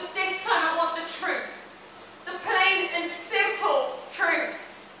want, but this time I want the truth. The plain and simple truth.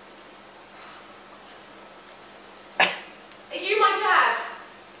 Are you my dad?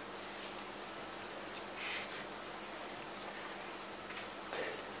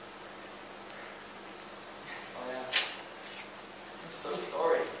 Yes. Yes, I am. I'm so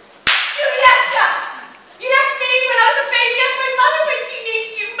sorry. You left us! You left me when I was a baby, as my mother when she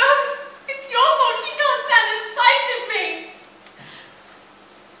needed you most. It's your fault she can't stand the sight of me.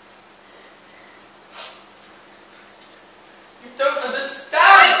 You don't understand!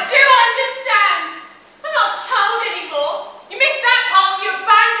 I do understand! I'm not a child anymore. You missed that part when you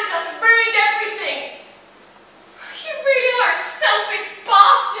abandoned us and ruined everything. You really are a selfish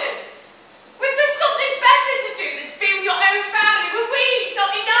bastard. Was there something better to do than to be with your own family? Were we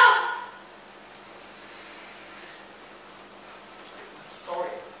not enough? I'm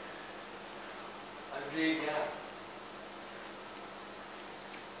sorry. I really am.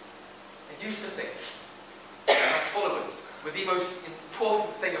 I used to think that my followers were the most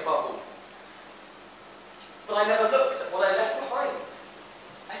important thing above all. But I never looked at what I left behind.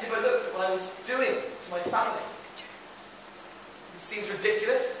 I never looked at what I was doing to my family. It seems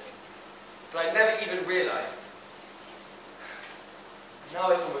ridiculous, but I never even realized. Now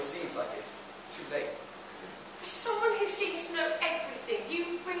it almost seems like it's too late. For someone who seems to know everything,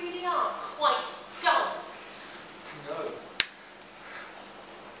 you really are quite dumb. No.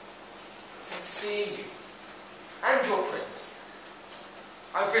 Since seeing you and your prince,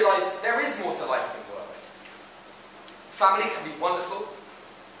 I've realized there is more to life than work. Family can be wonderful,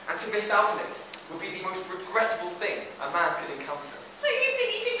 and to miss out on it would be the most regrettable thing a man could encounter. So you think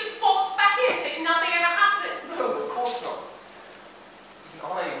you could just waltz back in as if nothing ever happened? No, of course not. Even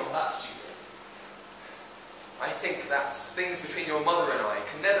I am not that stupid. I think that things between your mother and I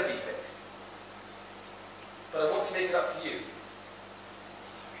can never be fixed. But I want to make it up to you.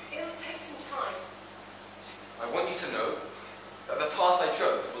 It'll take some time. I want you to know that the path I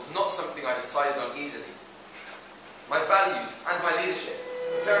chose was not something I decided on easily. My values and my leadership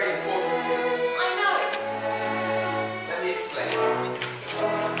are very important to me. I know. Let me explain.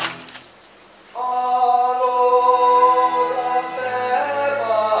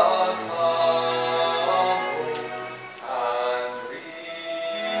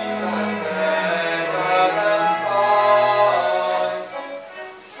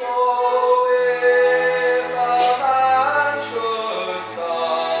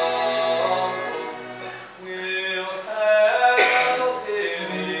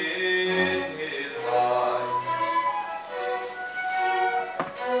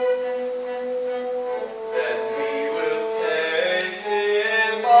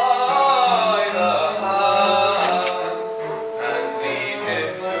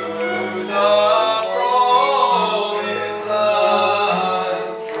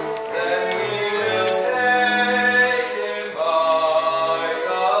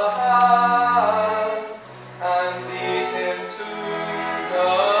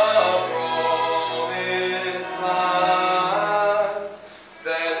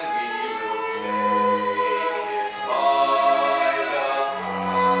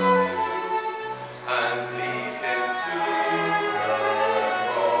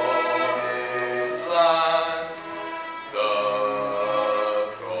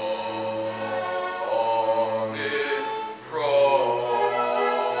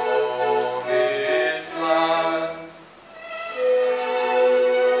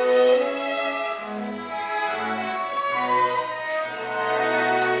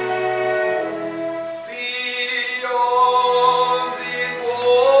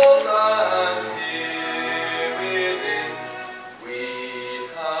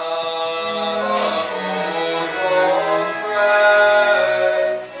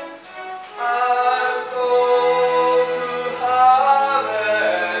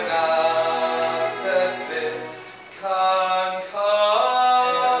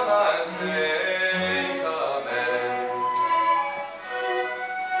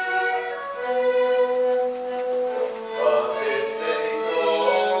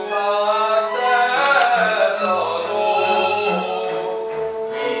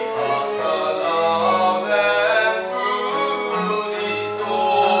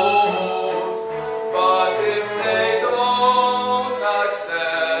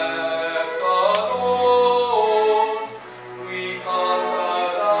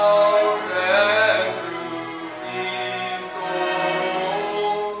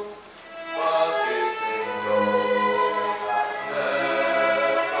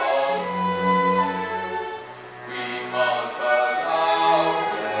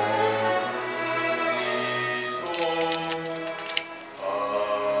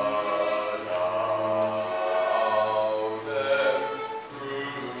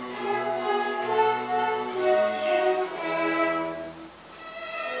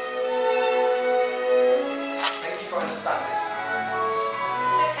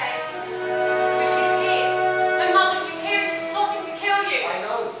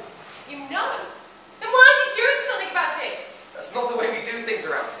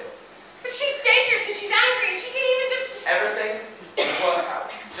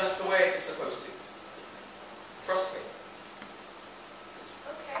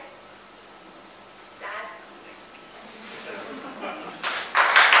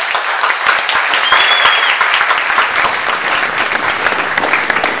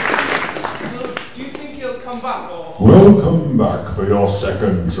 come back or... Welcome back for your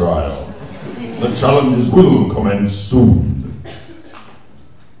second trial. The challenges will commence soon.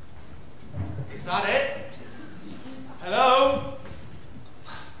 Is that it? Hello?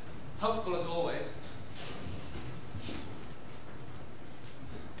 Helpful as always.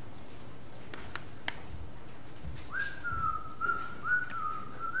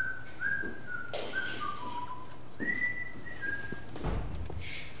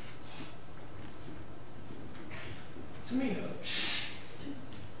 Tamino.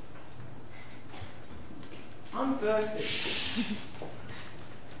 I'm thirsty.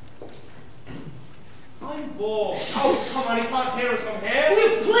 I'm bored. Oh, come on, he can't hear us from here. Will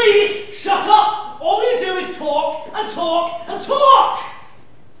you please shut up? All you do is talk and talk and talk!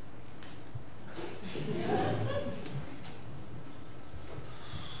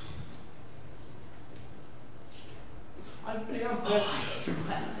 I really am thirsty.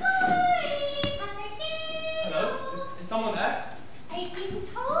 Hello? Is someone there? I've been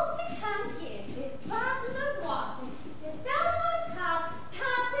told to come give this bottle of water to someone called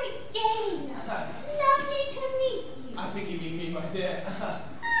Papageno. Lovely to meet you. I think you mean me, my dear.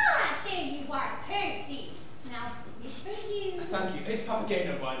 There you are, Percy. Now, this is for you. Thank you. It's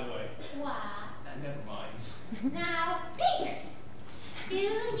Papageno, by the way. What? Never mind. Now, Peter, do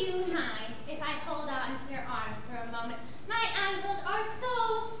you mind if I hold on to your arm for a moment? My ankles are so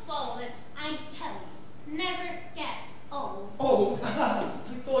swollen, I tell you, never get old. Oh, I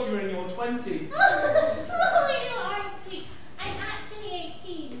thought you were in your 20s. Oh, you are sweet. I'm actually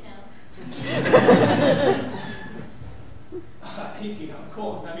 18 now. 18, of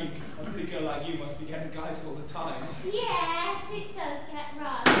course. I mean, a pretty girl like you must be getting guys all the time. Yes, it does get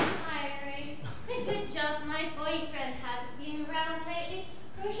rather tiring. It's a good job my boyfriend hasn't been around lately,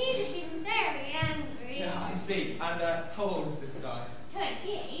 or he'd have been very angry. Yeah, I see. And how old is this guy?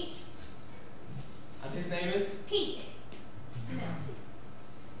 28. And his name is? Peter. No.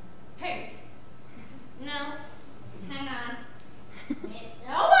 Percy. No. Hang on.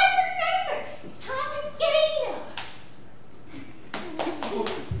 Oh, I remember! Papageno! Oh,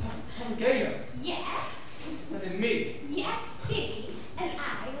 Papageno? Yes. As in me? Yes, see? And I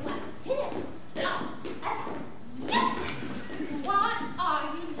want to know. Oh, yep. What are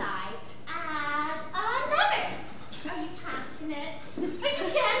you like as a lover? Are you passionate? Are you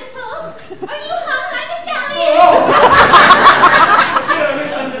gentle? Are you hot like a stallion? Oh! You're a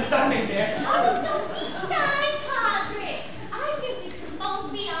misunderstanding here. Oh, don't be shy, Padre. I think we can both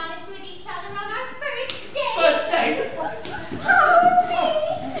be honest with each other on our first date. First date? Hold me.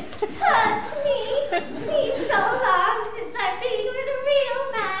 Touch me. It's been so long since I've been with a real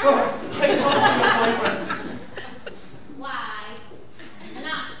man. Oh, I can't be your boyfriend. Why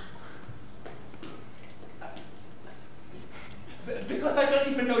not? Because I don't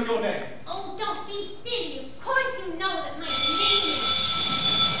even know your name. Oh, don't be silly. Of course you know that my name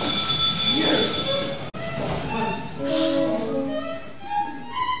You! I suppose.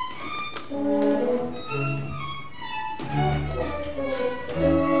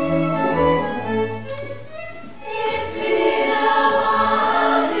 It's been a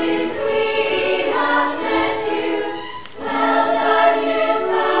while since we last met you. Well done, you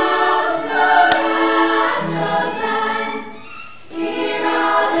found some Astro's lands. Here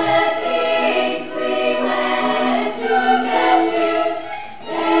are the things we went to get you.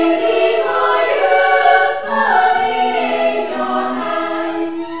 They'd be more useful in your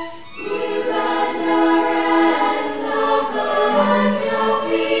hands. You better rest, so put your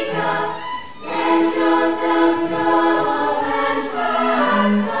feet up. Let yourselves go and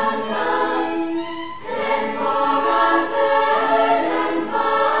have some fun. Then for a third and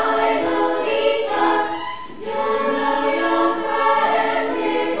final meet-up, you'll know your quest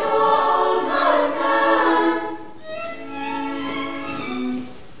is almost done.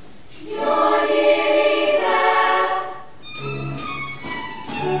 You're nearly there.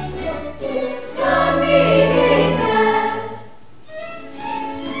 Don't be detached.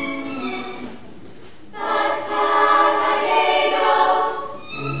 But Papageno,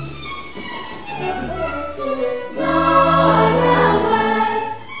 not a word.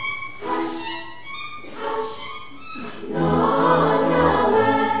 Hush, hush, not a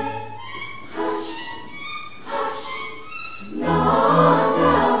word. Hush, hush, not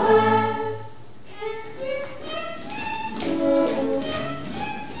a word.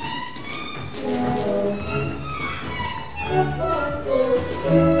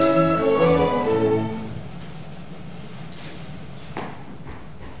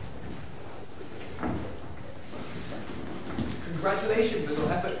 Congratulations on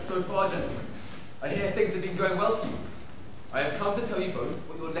your efforts so far, gentlemen. I hear things have been going well for you. I have come to tell you both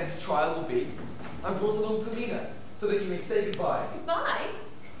what your next trial will be, I brought along Pamina, so that you may say goodbye. Goodbye?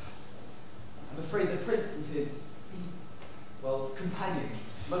 I'm afraid the prince and his, well, companion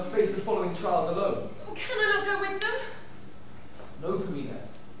must face the following trials alone. Well, can I not go with them? No, Pamina.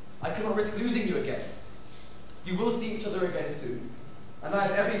 I cannot risk losing you again. You will see each other again soon, and I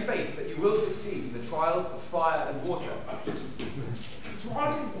have every faith that you will succeed in the trials of fire and water.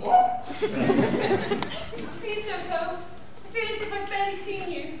 What? Please don't go. I feel as if I've barely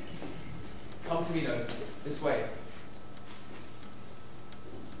seen you. Come to me, no. This way.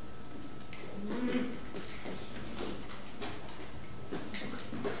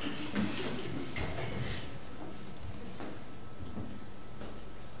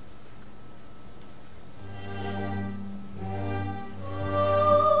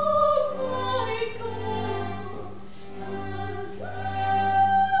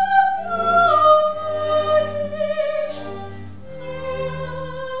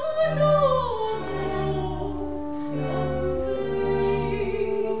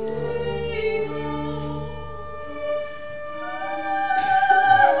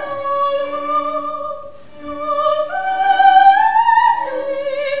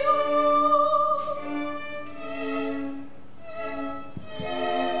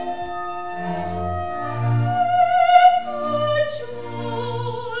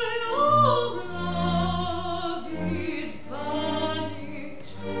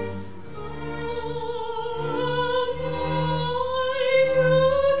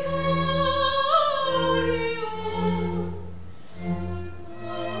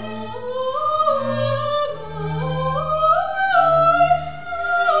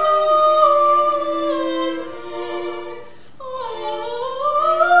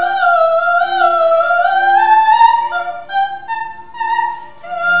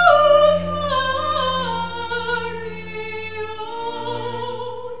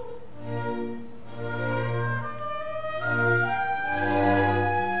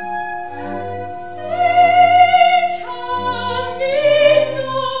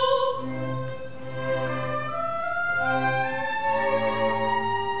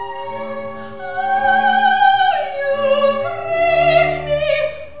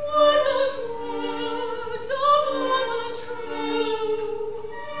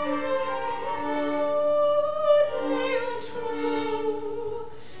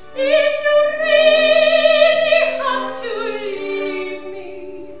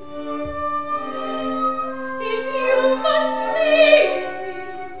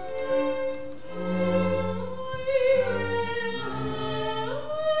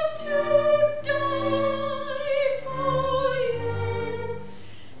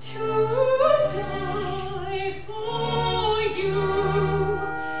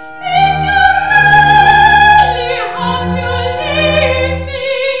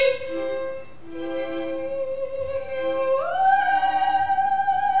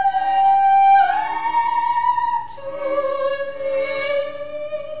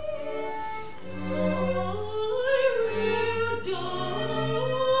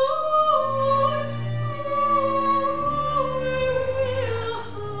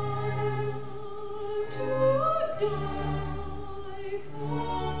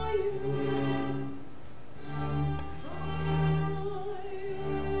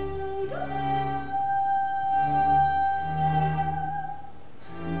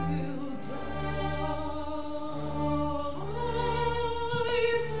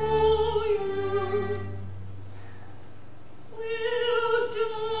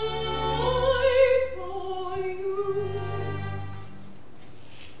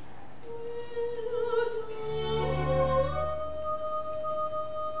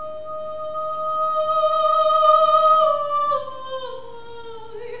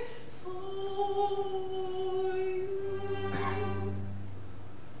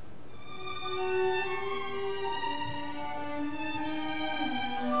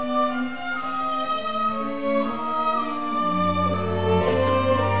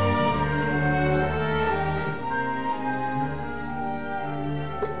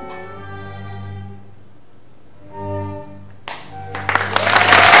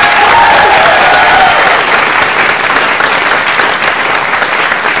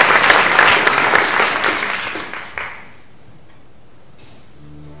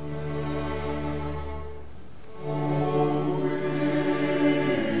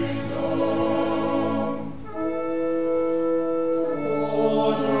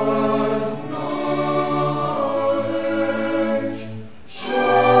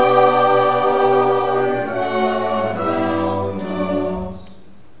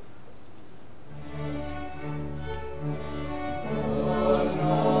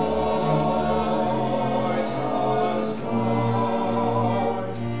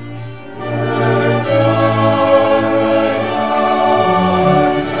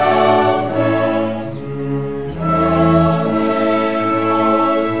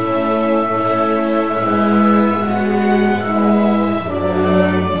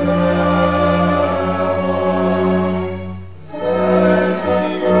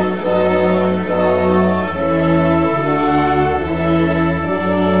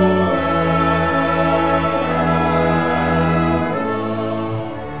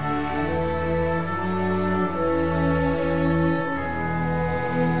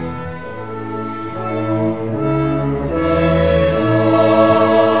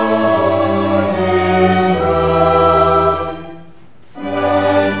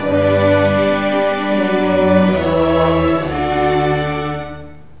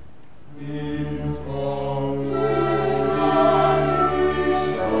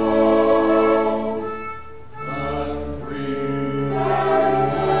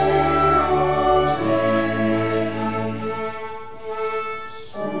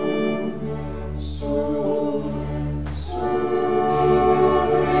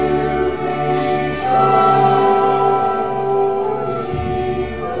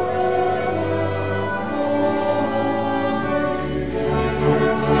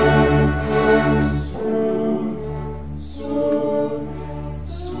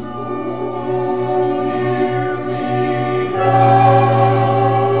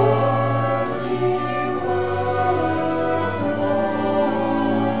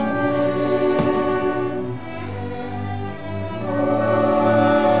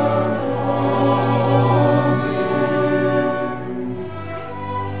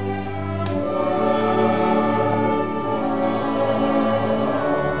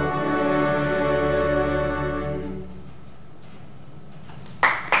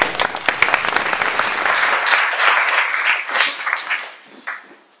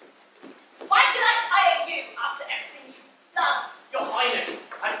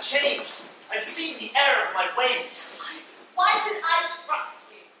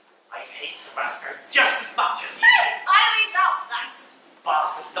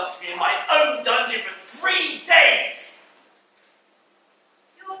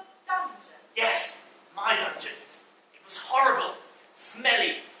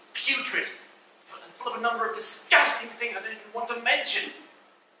 putrid, and full of a number of disgusting things I don't even want to mention.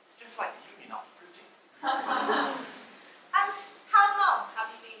 Just like the Union after fruiting. And how long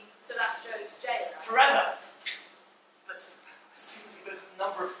have you been Sarastro's jailer? Forever. But I seem to be with a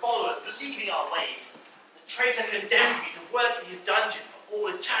number of followers believing our ways. The traitor condemned me to work in his dungeon for all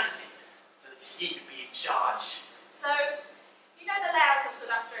eternity, so that he could be in charge. So, you know the layout of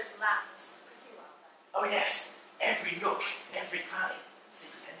Sarastro's lands pretty well then? Oh yes, every nook, every cranny,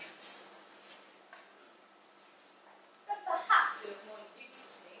 secret entrance. But perhaps you're of more use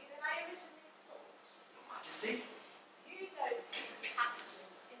to me than I originally thought. Your Majesty? You know the secret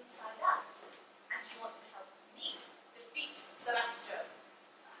passages inside out, and you want to help me defeat Sarastro.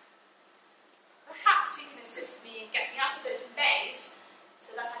 Perhaps you can assist me in getting out of this maze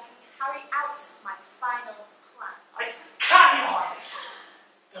so that I can carry out my final plan. I can, Your Highness!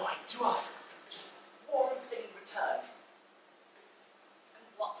 Though I do ask for just one thing in return. And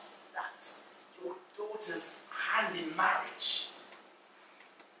what's that? Your daughter's hand in marriage.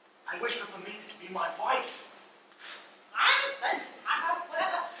 I wish for Pamela to be my wife. I'm offended.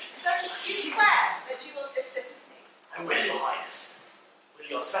 So you swear that you will assist me? I will, Your Highness. Will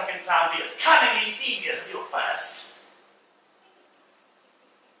your second plan be as cunningly devious as your first?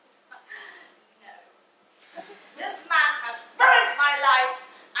 No. This man has ruined my life,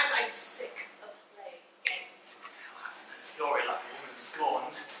 and I'm sick of playing games. Well, that's no fury like a woman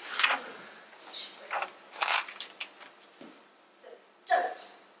scorned. So don't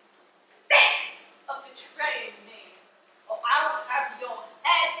think of betraying me, or I'll have your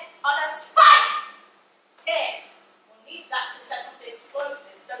head on a spike! Here, we'll need that to set off the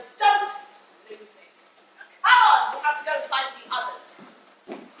explosives, so don't lose it. Now, come on, we have to go and find the others.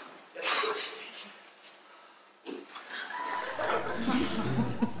 Yes, Your Majesty.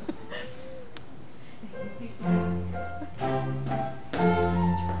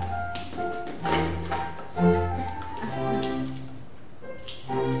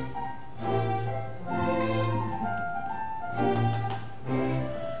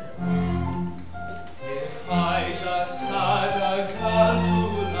 If I just had a girl to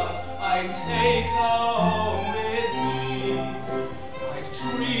love, I'd take her home with me. I'd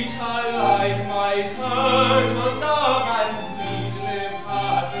treat her like my turtle dove, and we'd live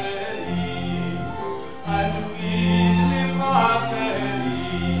happily. And we'd live happily.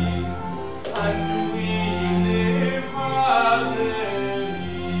 And we'd live happily.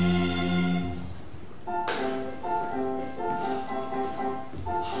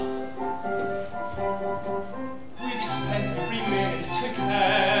 We'd spend every minute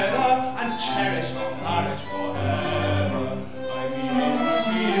together and cherish our marriage forever. I mean, it would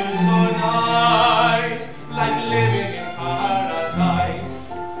feel so nice, like living in paradise.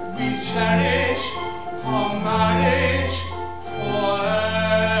 We'd cherish our marriage forever.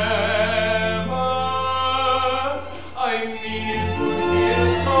 I mean, it would feel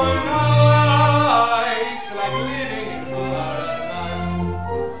so nice, like living in paradise.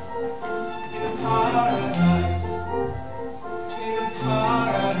 In paradise, in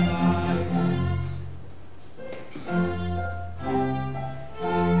paradise.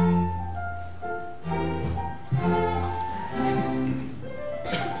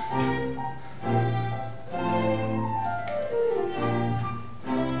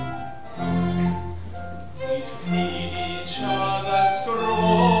 We'd feed each other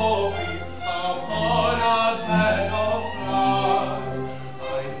strawberries upon a bed of flowers.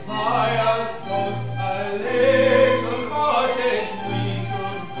 I'd buy us both a little cottage we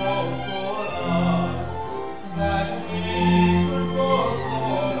could both call ours. That we could both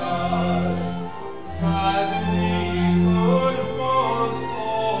call ours. That we could both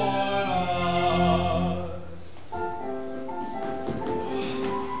call ours.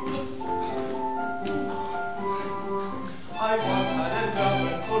 I once had a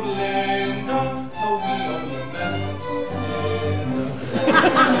girlfriend called Linda, though we only met once on Tinder. When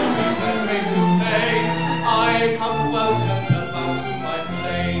we met face to face, I have welcomed her back to my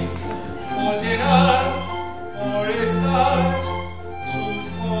place. For dinner, or is that too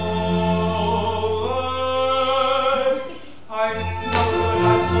forward? I'm no good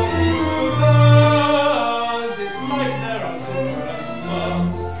at talking to birds. It's like they're on different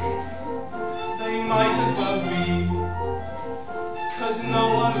worlds. They might as well be, 'cause no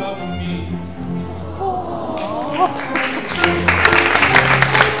one loves me.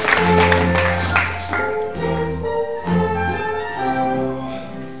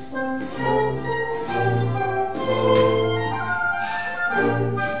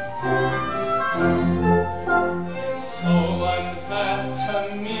 It's so unfair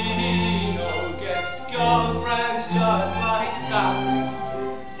to me, no gets girlfriends just like that.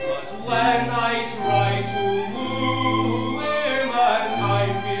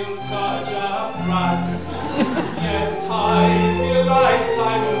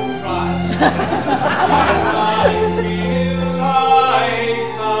 Yes, I feel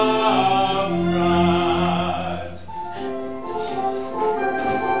like a brat.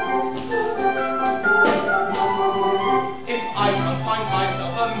 If I can't find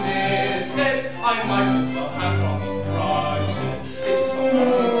myself a missus, I might as well hang from these branches. If someone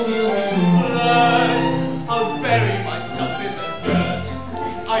will teach me to flirt, I'll bury myself in the dirt.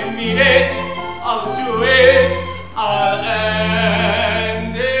 I mean it, I'll do it, I'll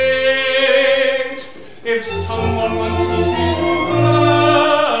end it. If someone will teach me to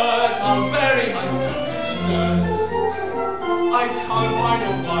flirt, I'll bury myself in the dirt. I can't find a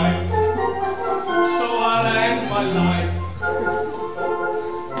wife, so I'll end my life.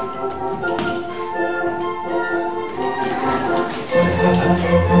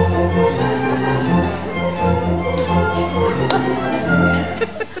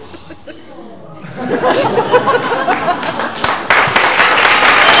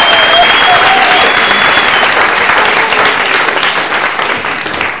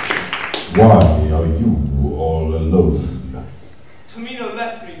 Why are you all alone? Tamino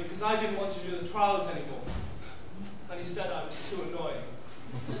left me because I didn't want to do the trials anymore. And he said I was too annoying.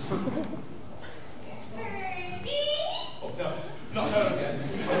 Oh no, not her again.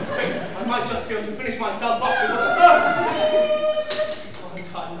 Quick, I might just be able to finish myself up before the third.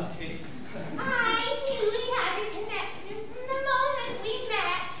 Aren't I lucky? I knew we had a connection from the moment we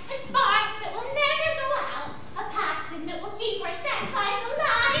met. A spark that will never go out. A passion that will keep our sex life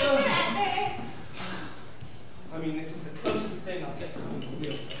alive forever. I mean, this is the closest thing I'll get to having a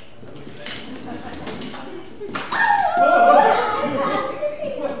real thing, isn't it?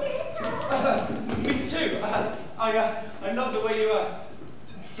 Me too. I love the way you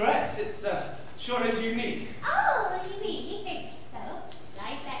dress. It's sure is unique. Oh, you really think so? I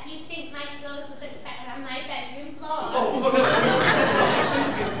bet you think my clothes would look better on my bedroom floor. Oh, no, that's not the same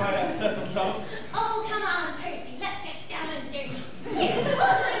against my turtle dove. Oh, come on, Percy, let's get down and dirty. Here's the one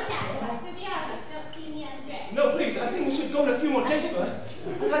I tell you, so be honest, don't see me undressed. No, please, I think we should go on a few more dates first.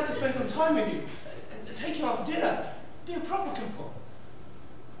 I'd like to spend some time with you. Take you out for dinner. Be a proper couple.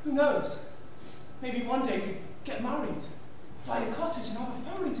 Who knows? Maybe one day we get married, buy a cottage and have a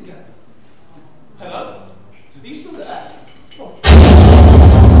family together. Hello? Are you still there? Oh. Do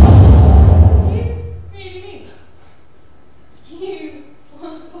you really mean that? You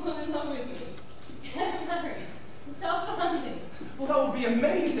want to fall in love with me, get married, and start a family? Well, that would be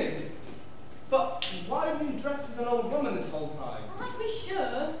amazing. But why were you dressed as an old woman this whole time? I'd be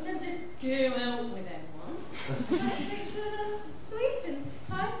sure never just go out with anyone. I picture them sweet and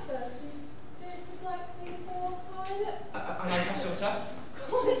kind first and do it just like before pilot. And I passed your test?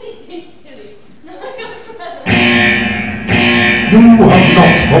 What is it, silly? No, you're forever. You have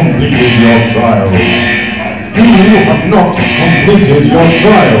not completed your trials. You have not completed your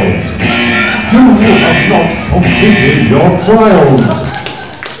trials. You have not completed your trials.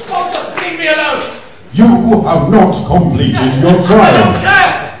 Oh, just leave me alone! You have not completed your I don't trials.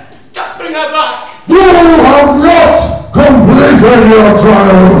 care! Just bring her back! You have not completed your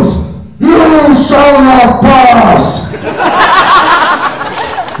trials. You shall not pass.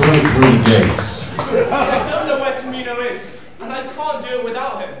 Through 3 gates. I don't know where Tamino is, and I can't do it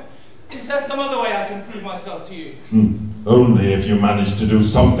without him. Is there some other way I can prove myself to you? Only if you manage to do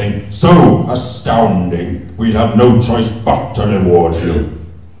something so astounding, we'd have no choice but to reward you.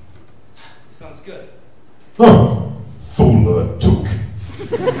 Sounds good. Oh, fool of a took.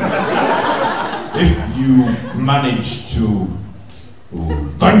 If you manage to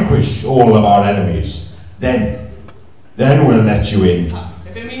vanquish all of our enemies, then we'll let you in.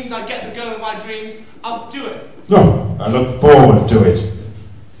 If it means I get the girl of my dreams, I'll do it. No, I look forward to it.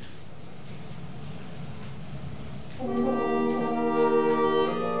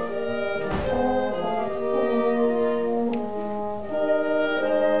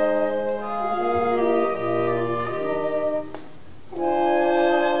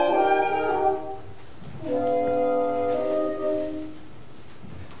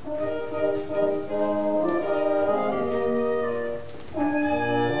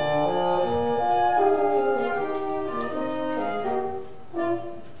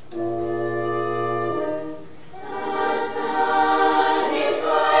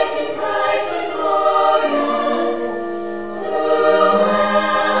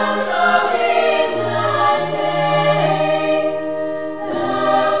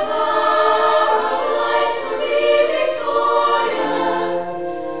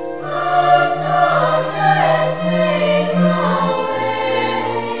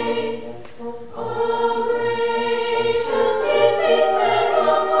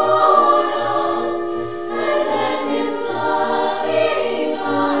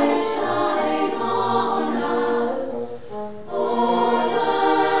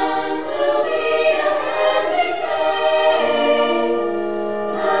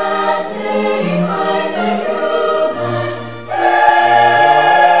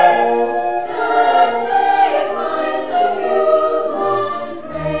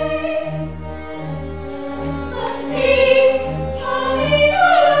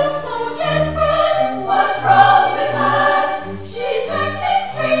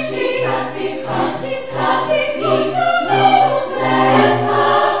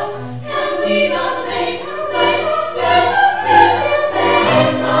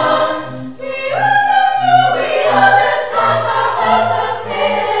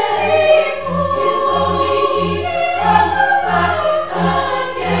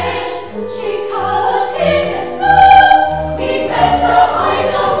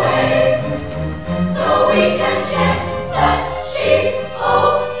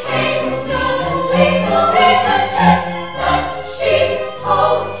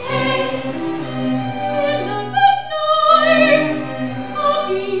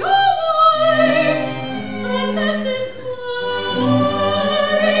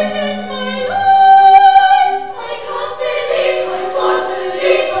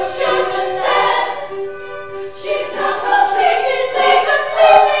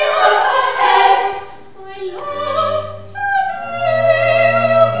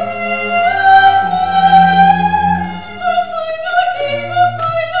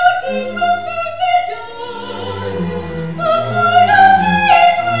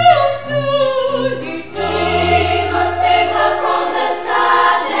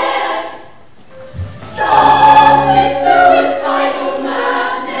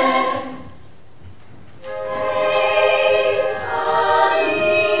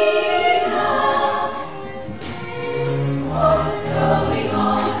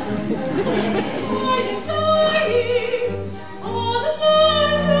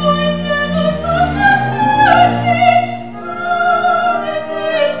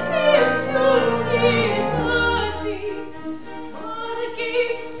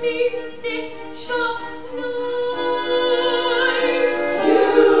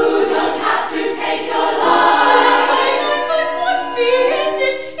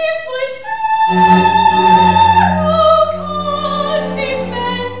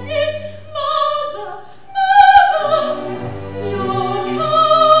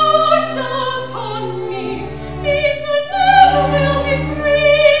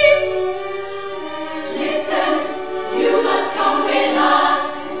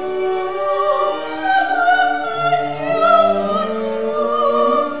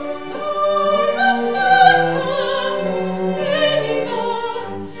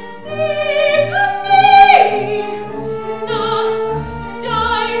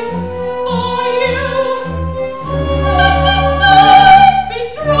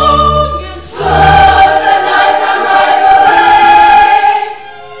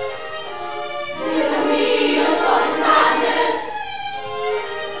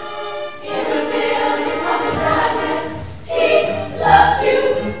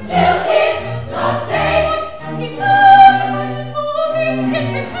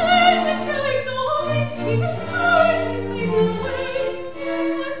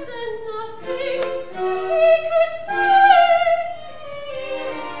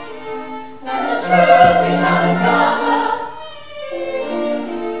 Keep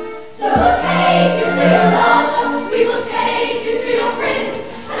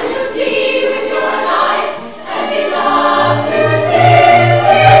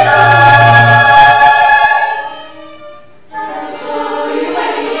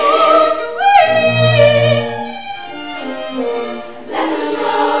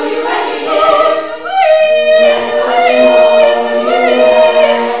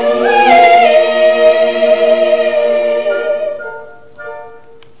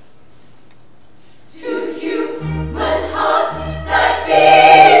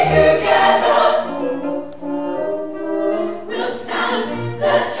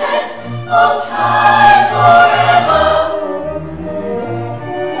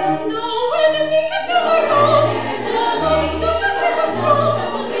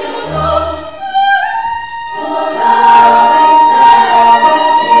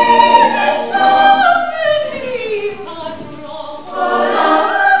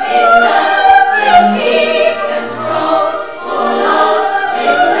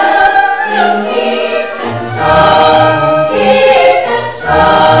it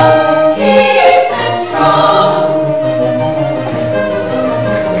strong, keep it strong.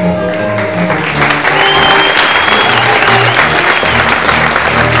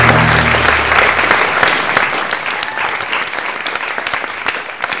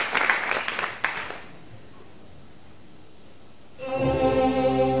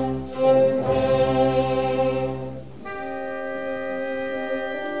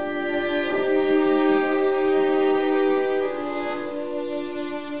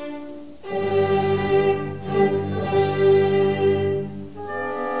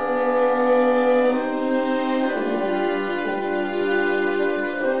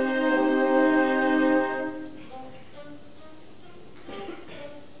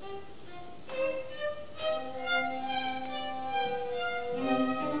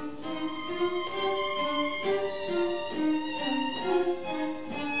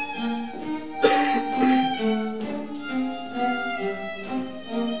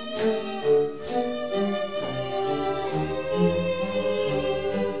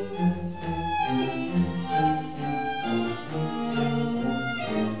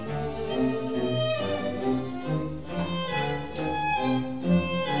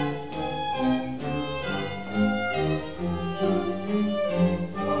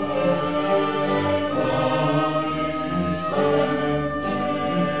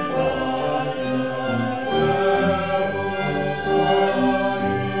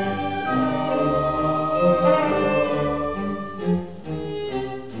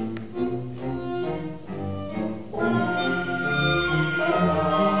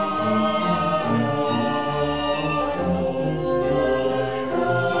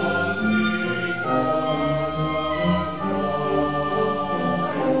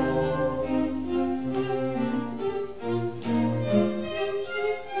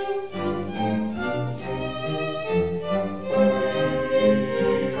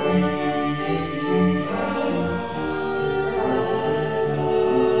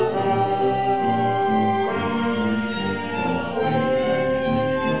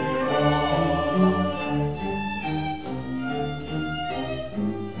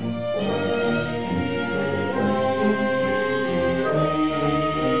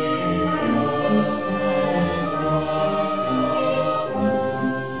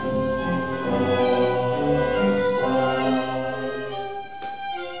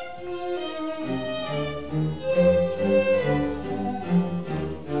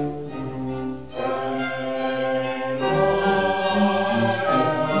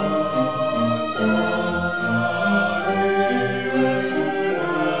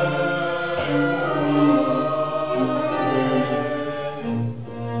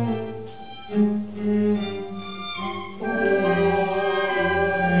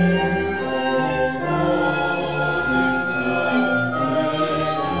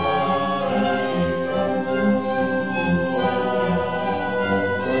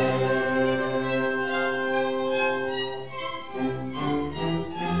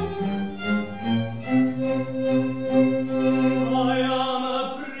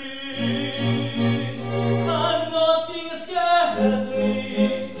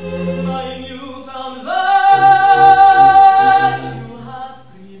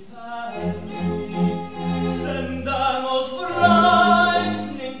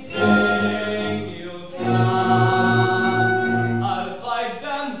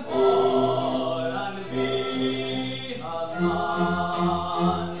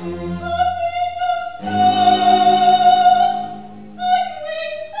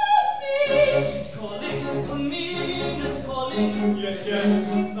 Yes, yes,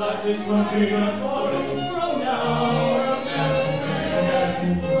 that is what we are calling. From now we'll never stray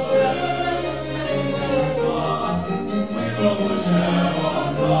again. Whatever temptation comes we both share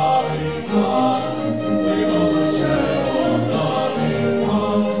one loving heart. We both share one loving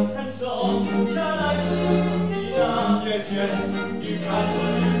heart. And so, can I do me now? Yes, yes, you can do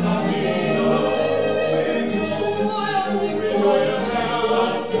to Pamina. We do loyalty, we do your tale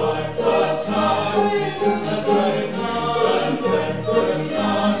like mine. That's how we do the same time. And fresh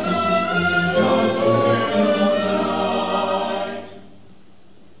laughter, just a face of the night.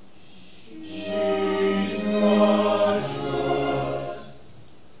 She's virtuous.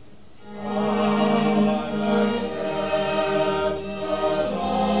 Accepts the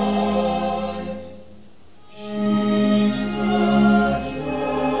light. She's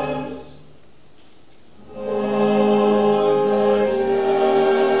virtuous.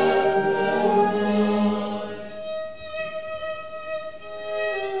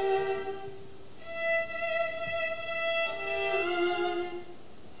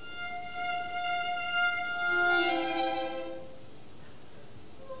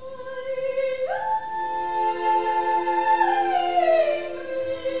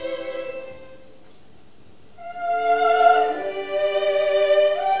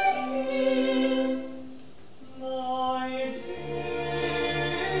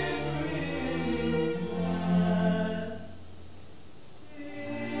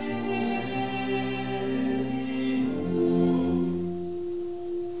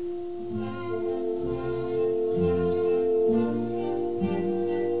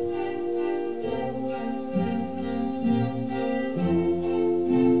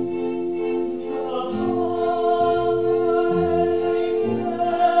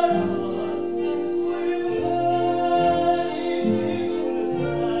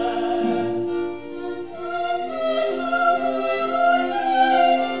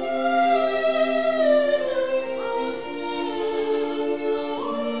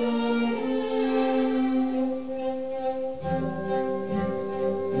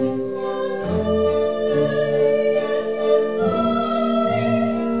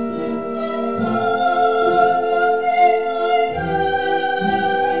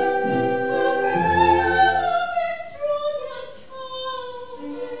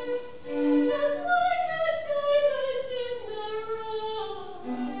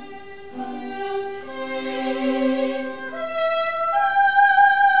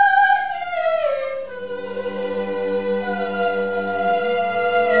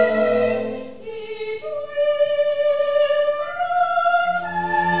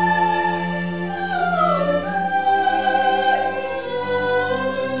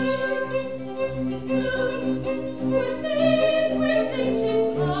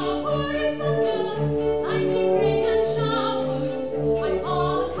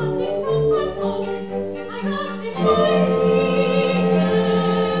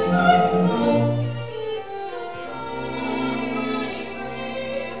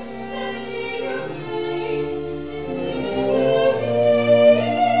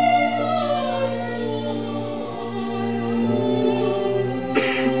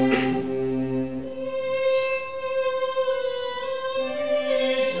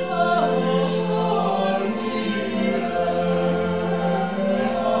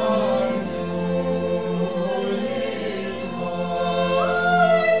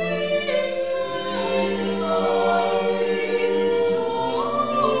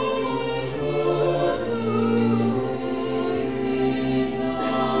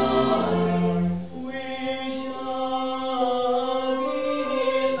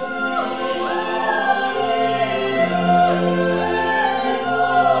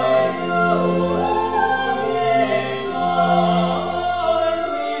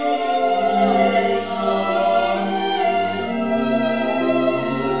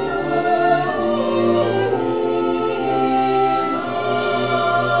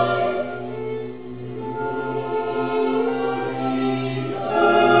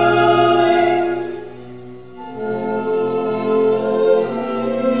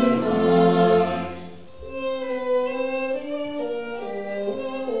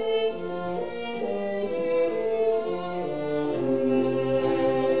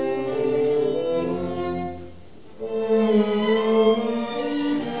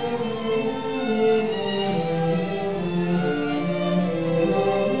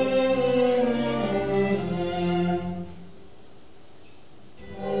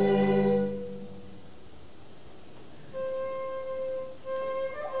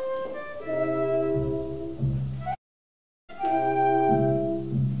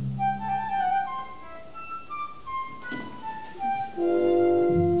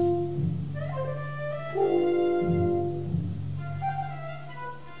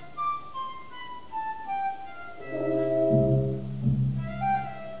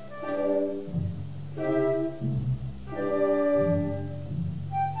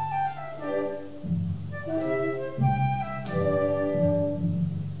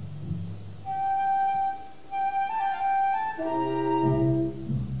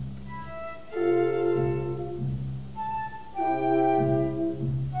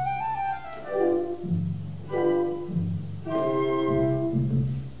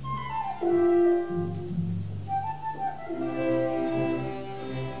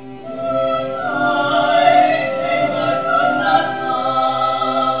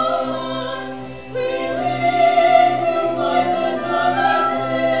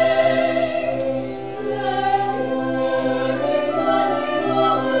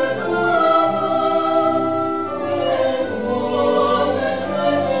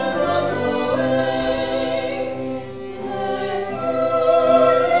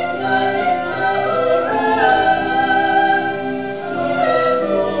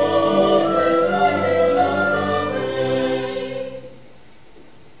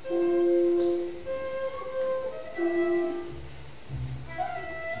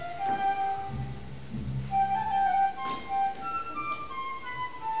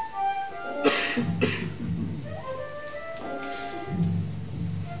 3.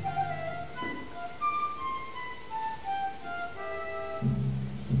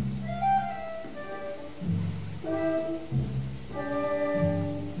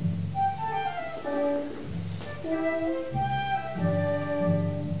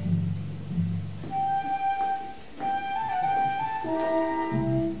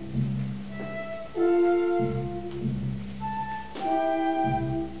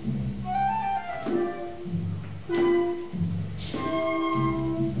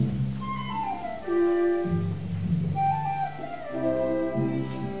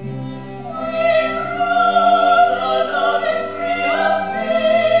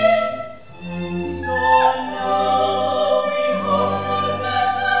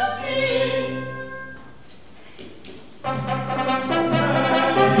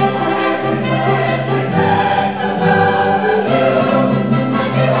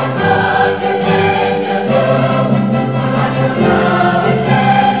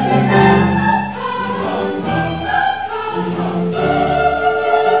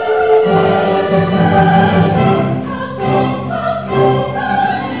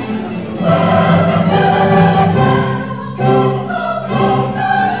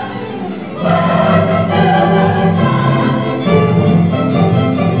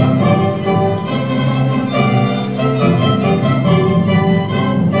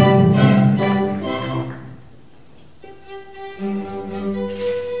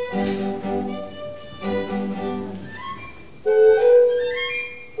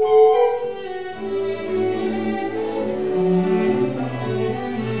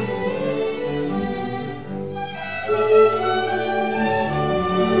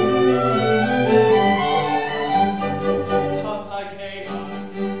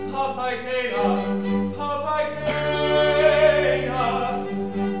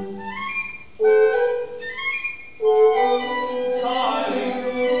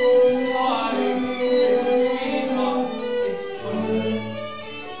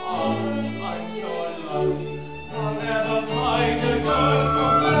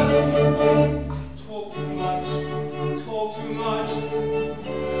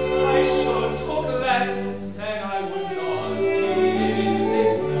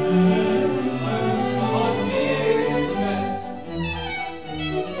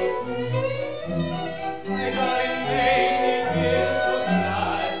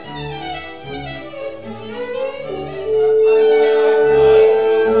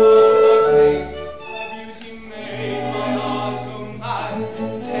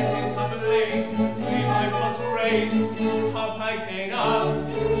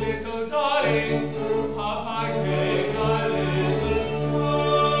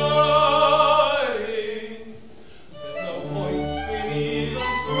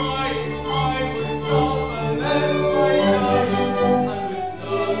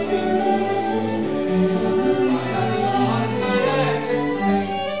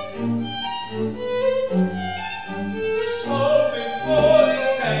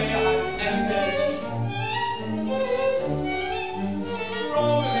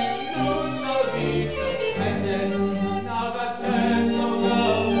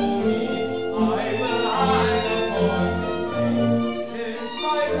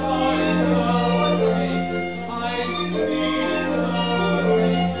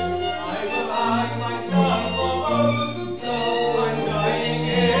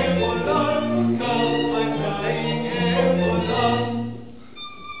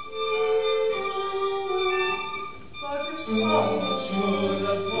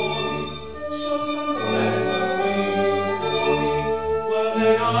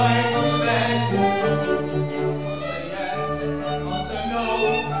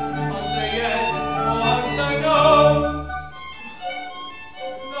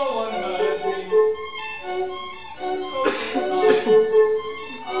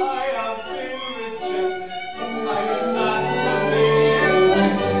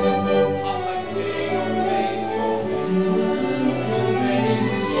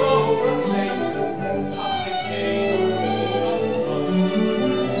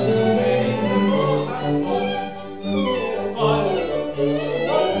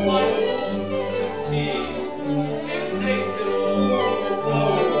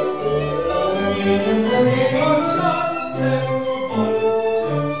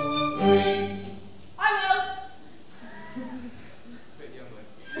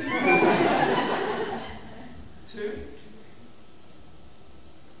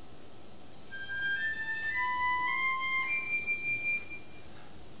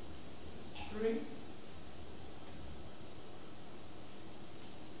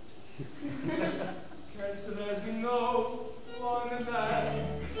 there's no one there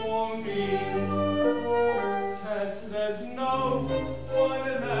for me. Yes, there's no one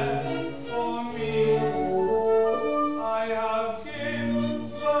there for me. I have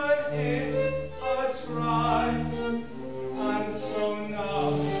given it a try, and so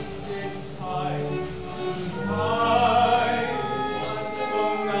now it's time to die. And so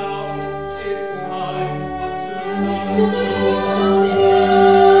now it's time to die.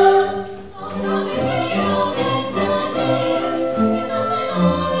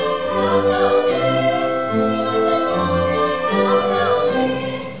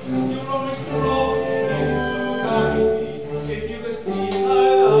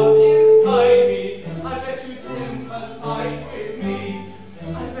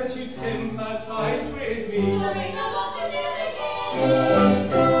 Sympathize with me. Sorry, no more to music is.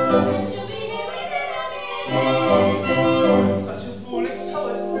 She'll be here within a minute. I'm such a fool, it's so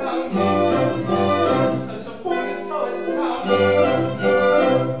astounding. I'm such a fool, it's so astounding.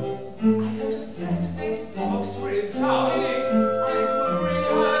 I can just set this box resounding, and it will bring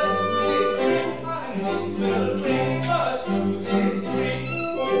her to this tree, and it will bring her to this tree.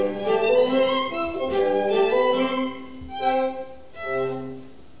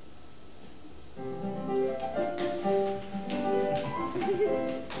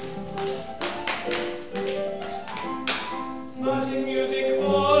 Magic music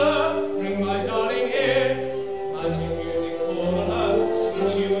caller, bring my darling here. Magic music caller, soon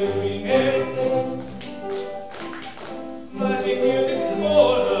she will be near. Magic music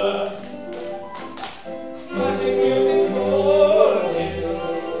caller, magic music caller,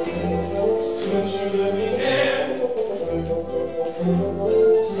 soon she will be near.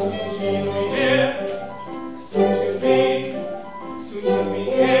 Soon she will be near. Soon she'll be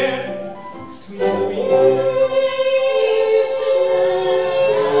near. Soon she'll be near.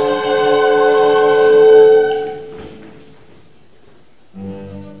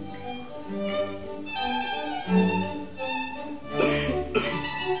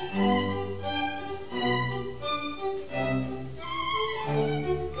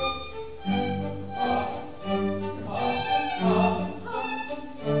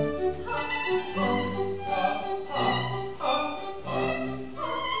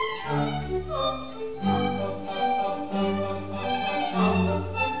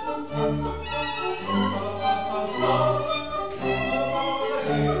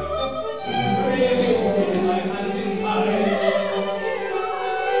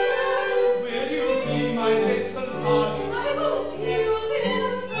 I won't be your little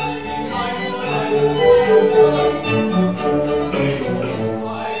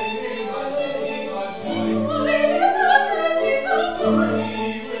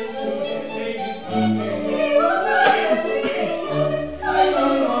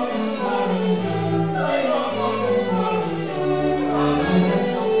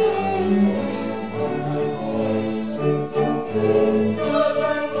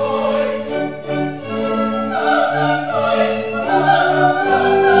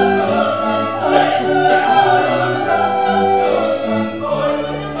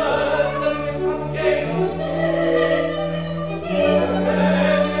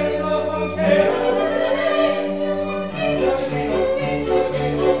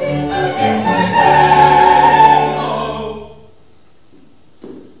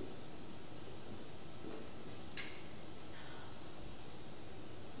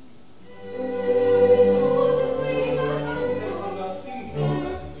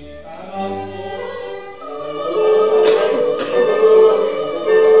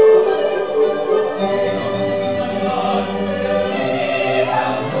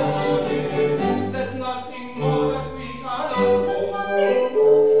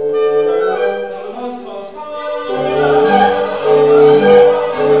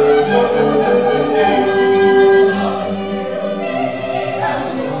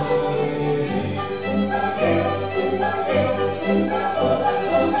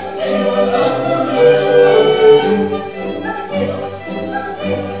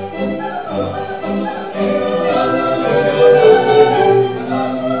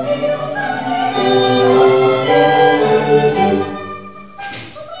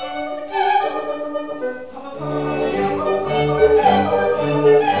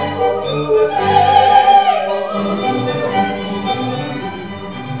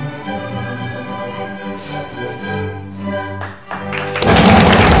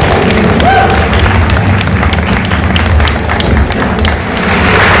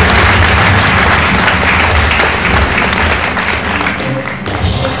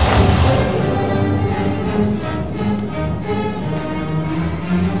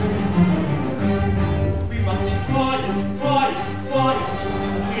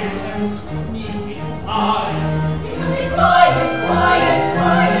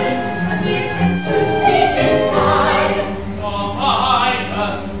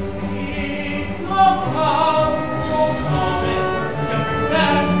us.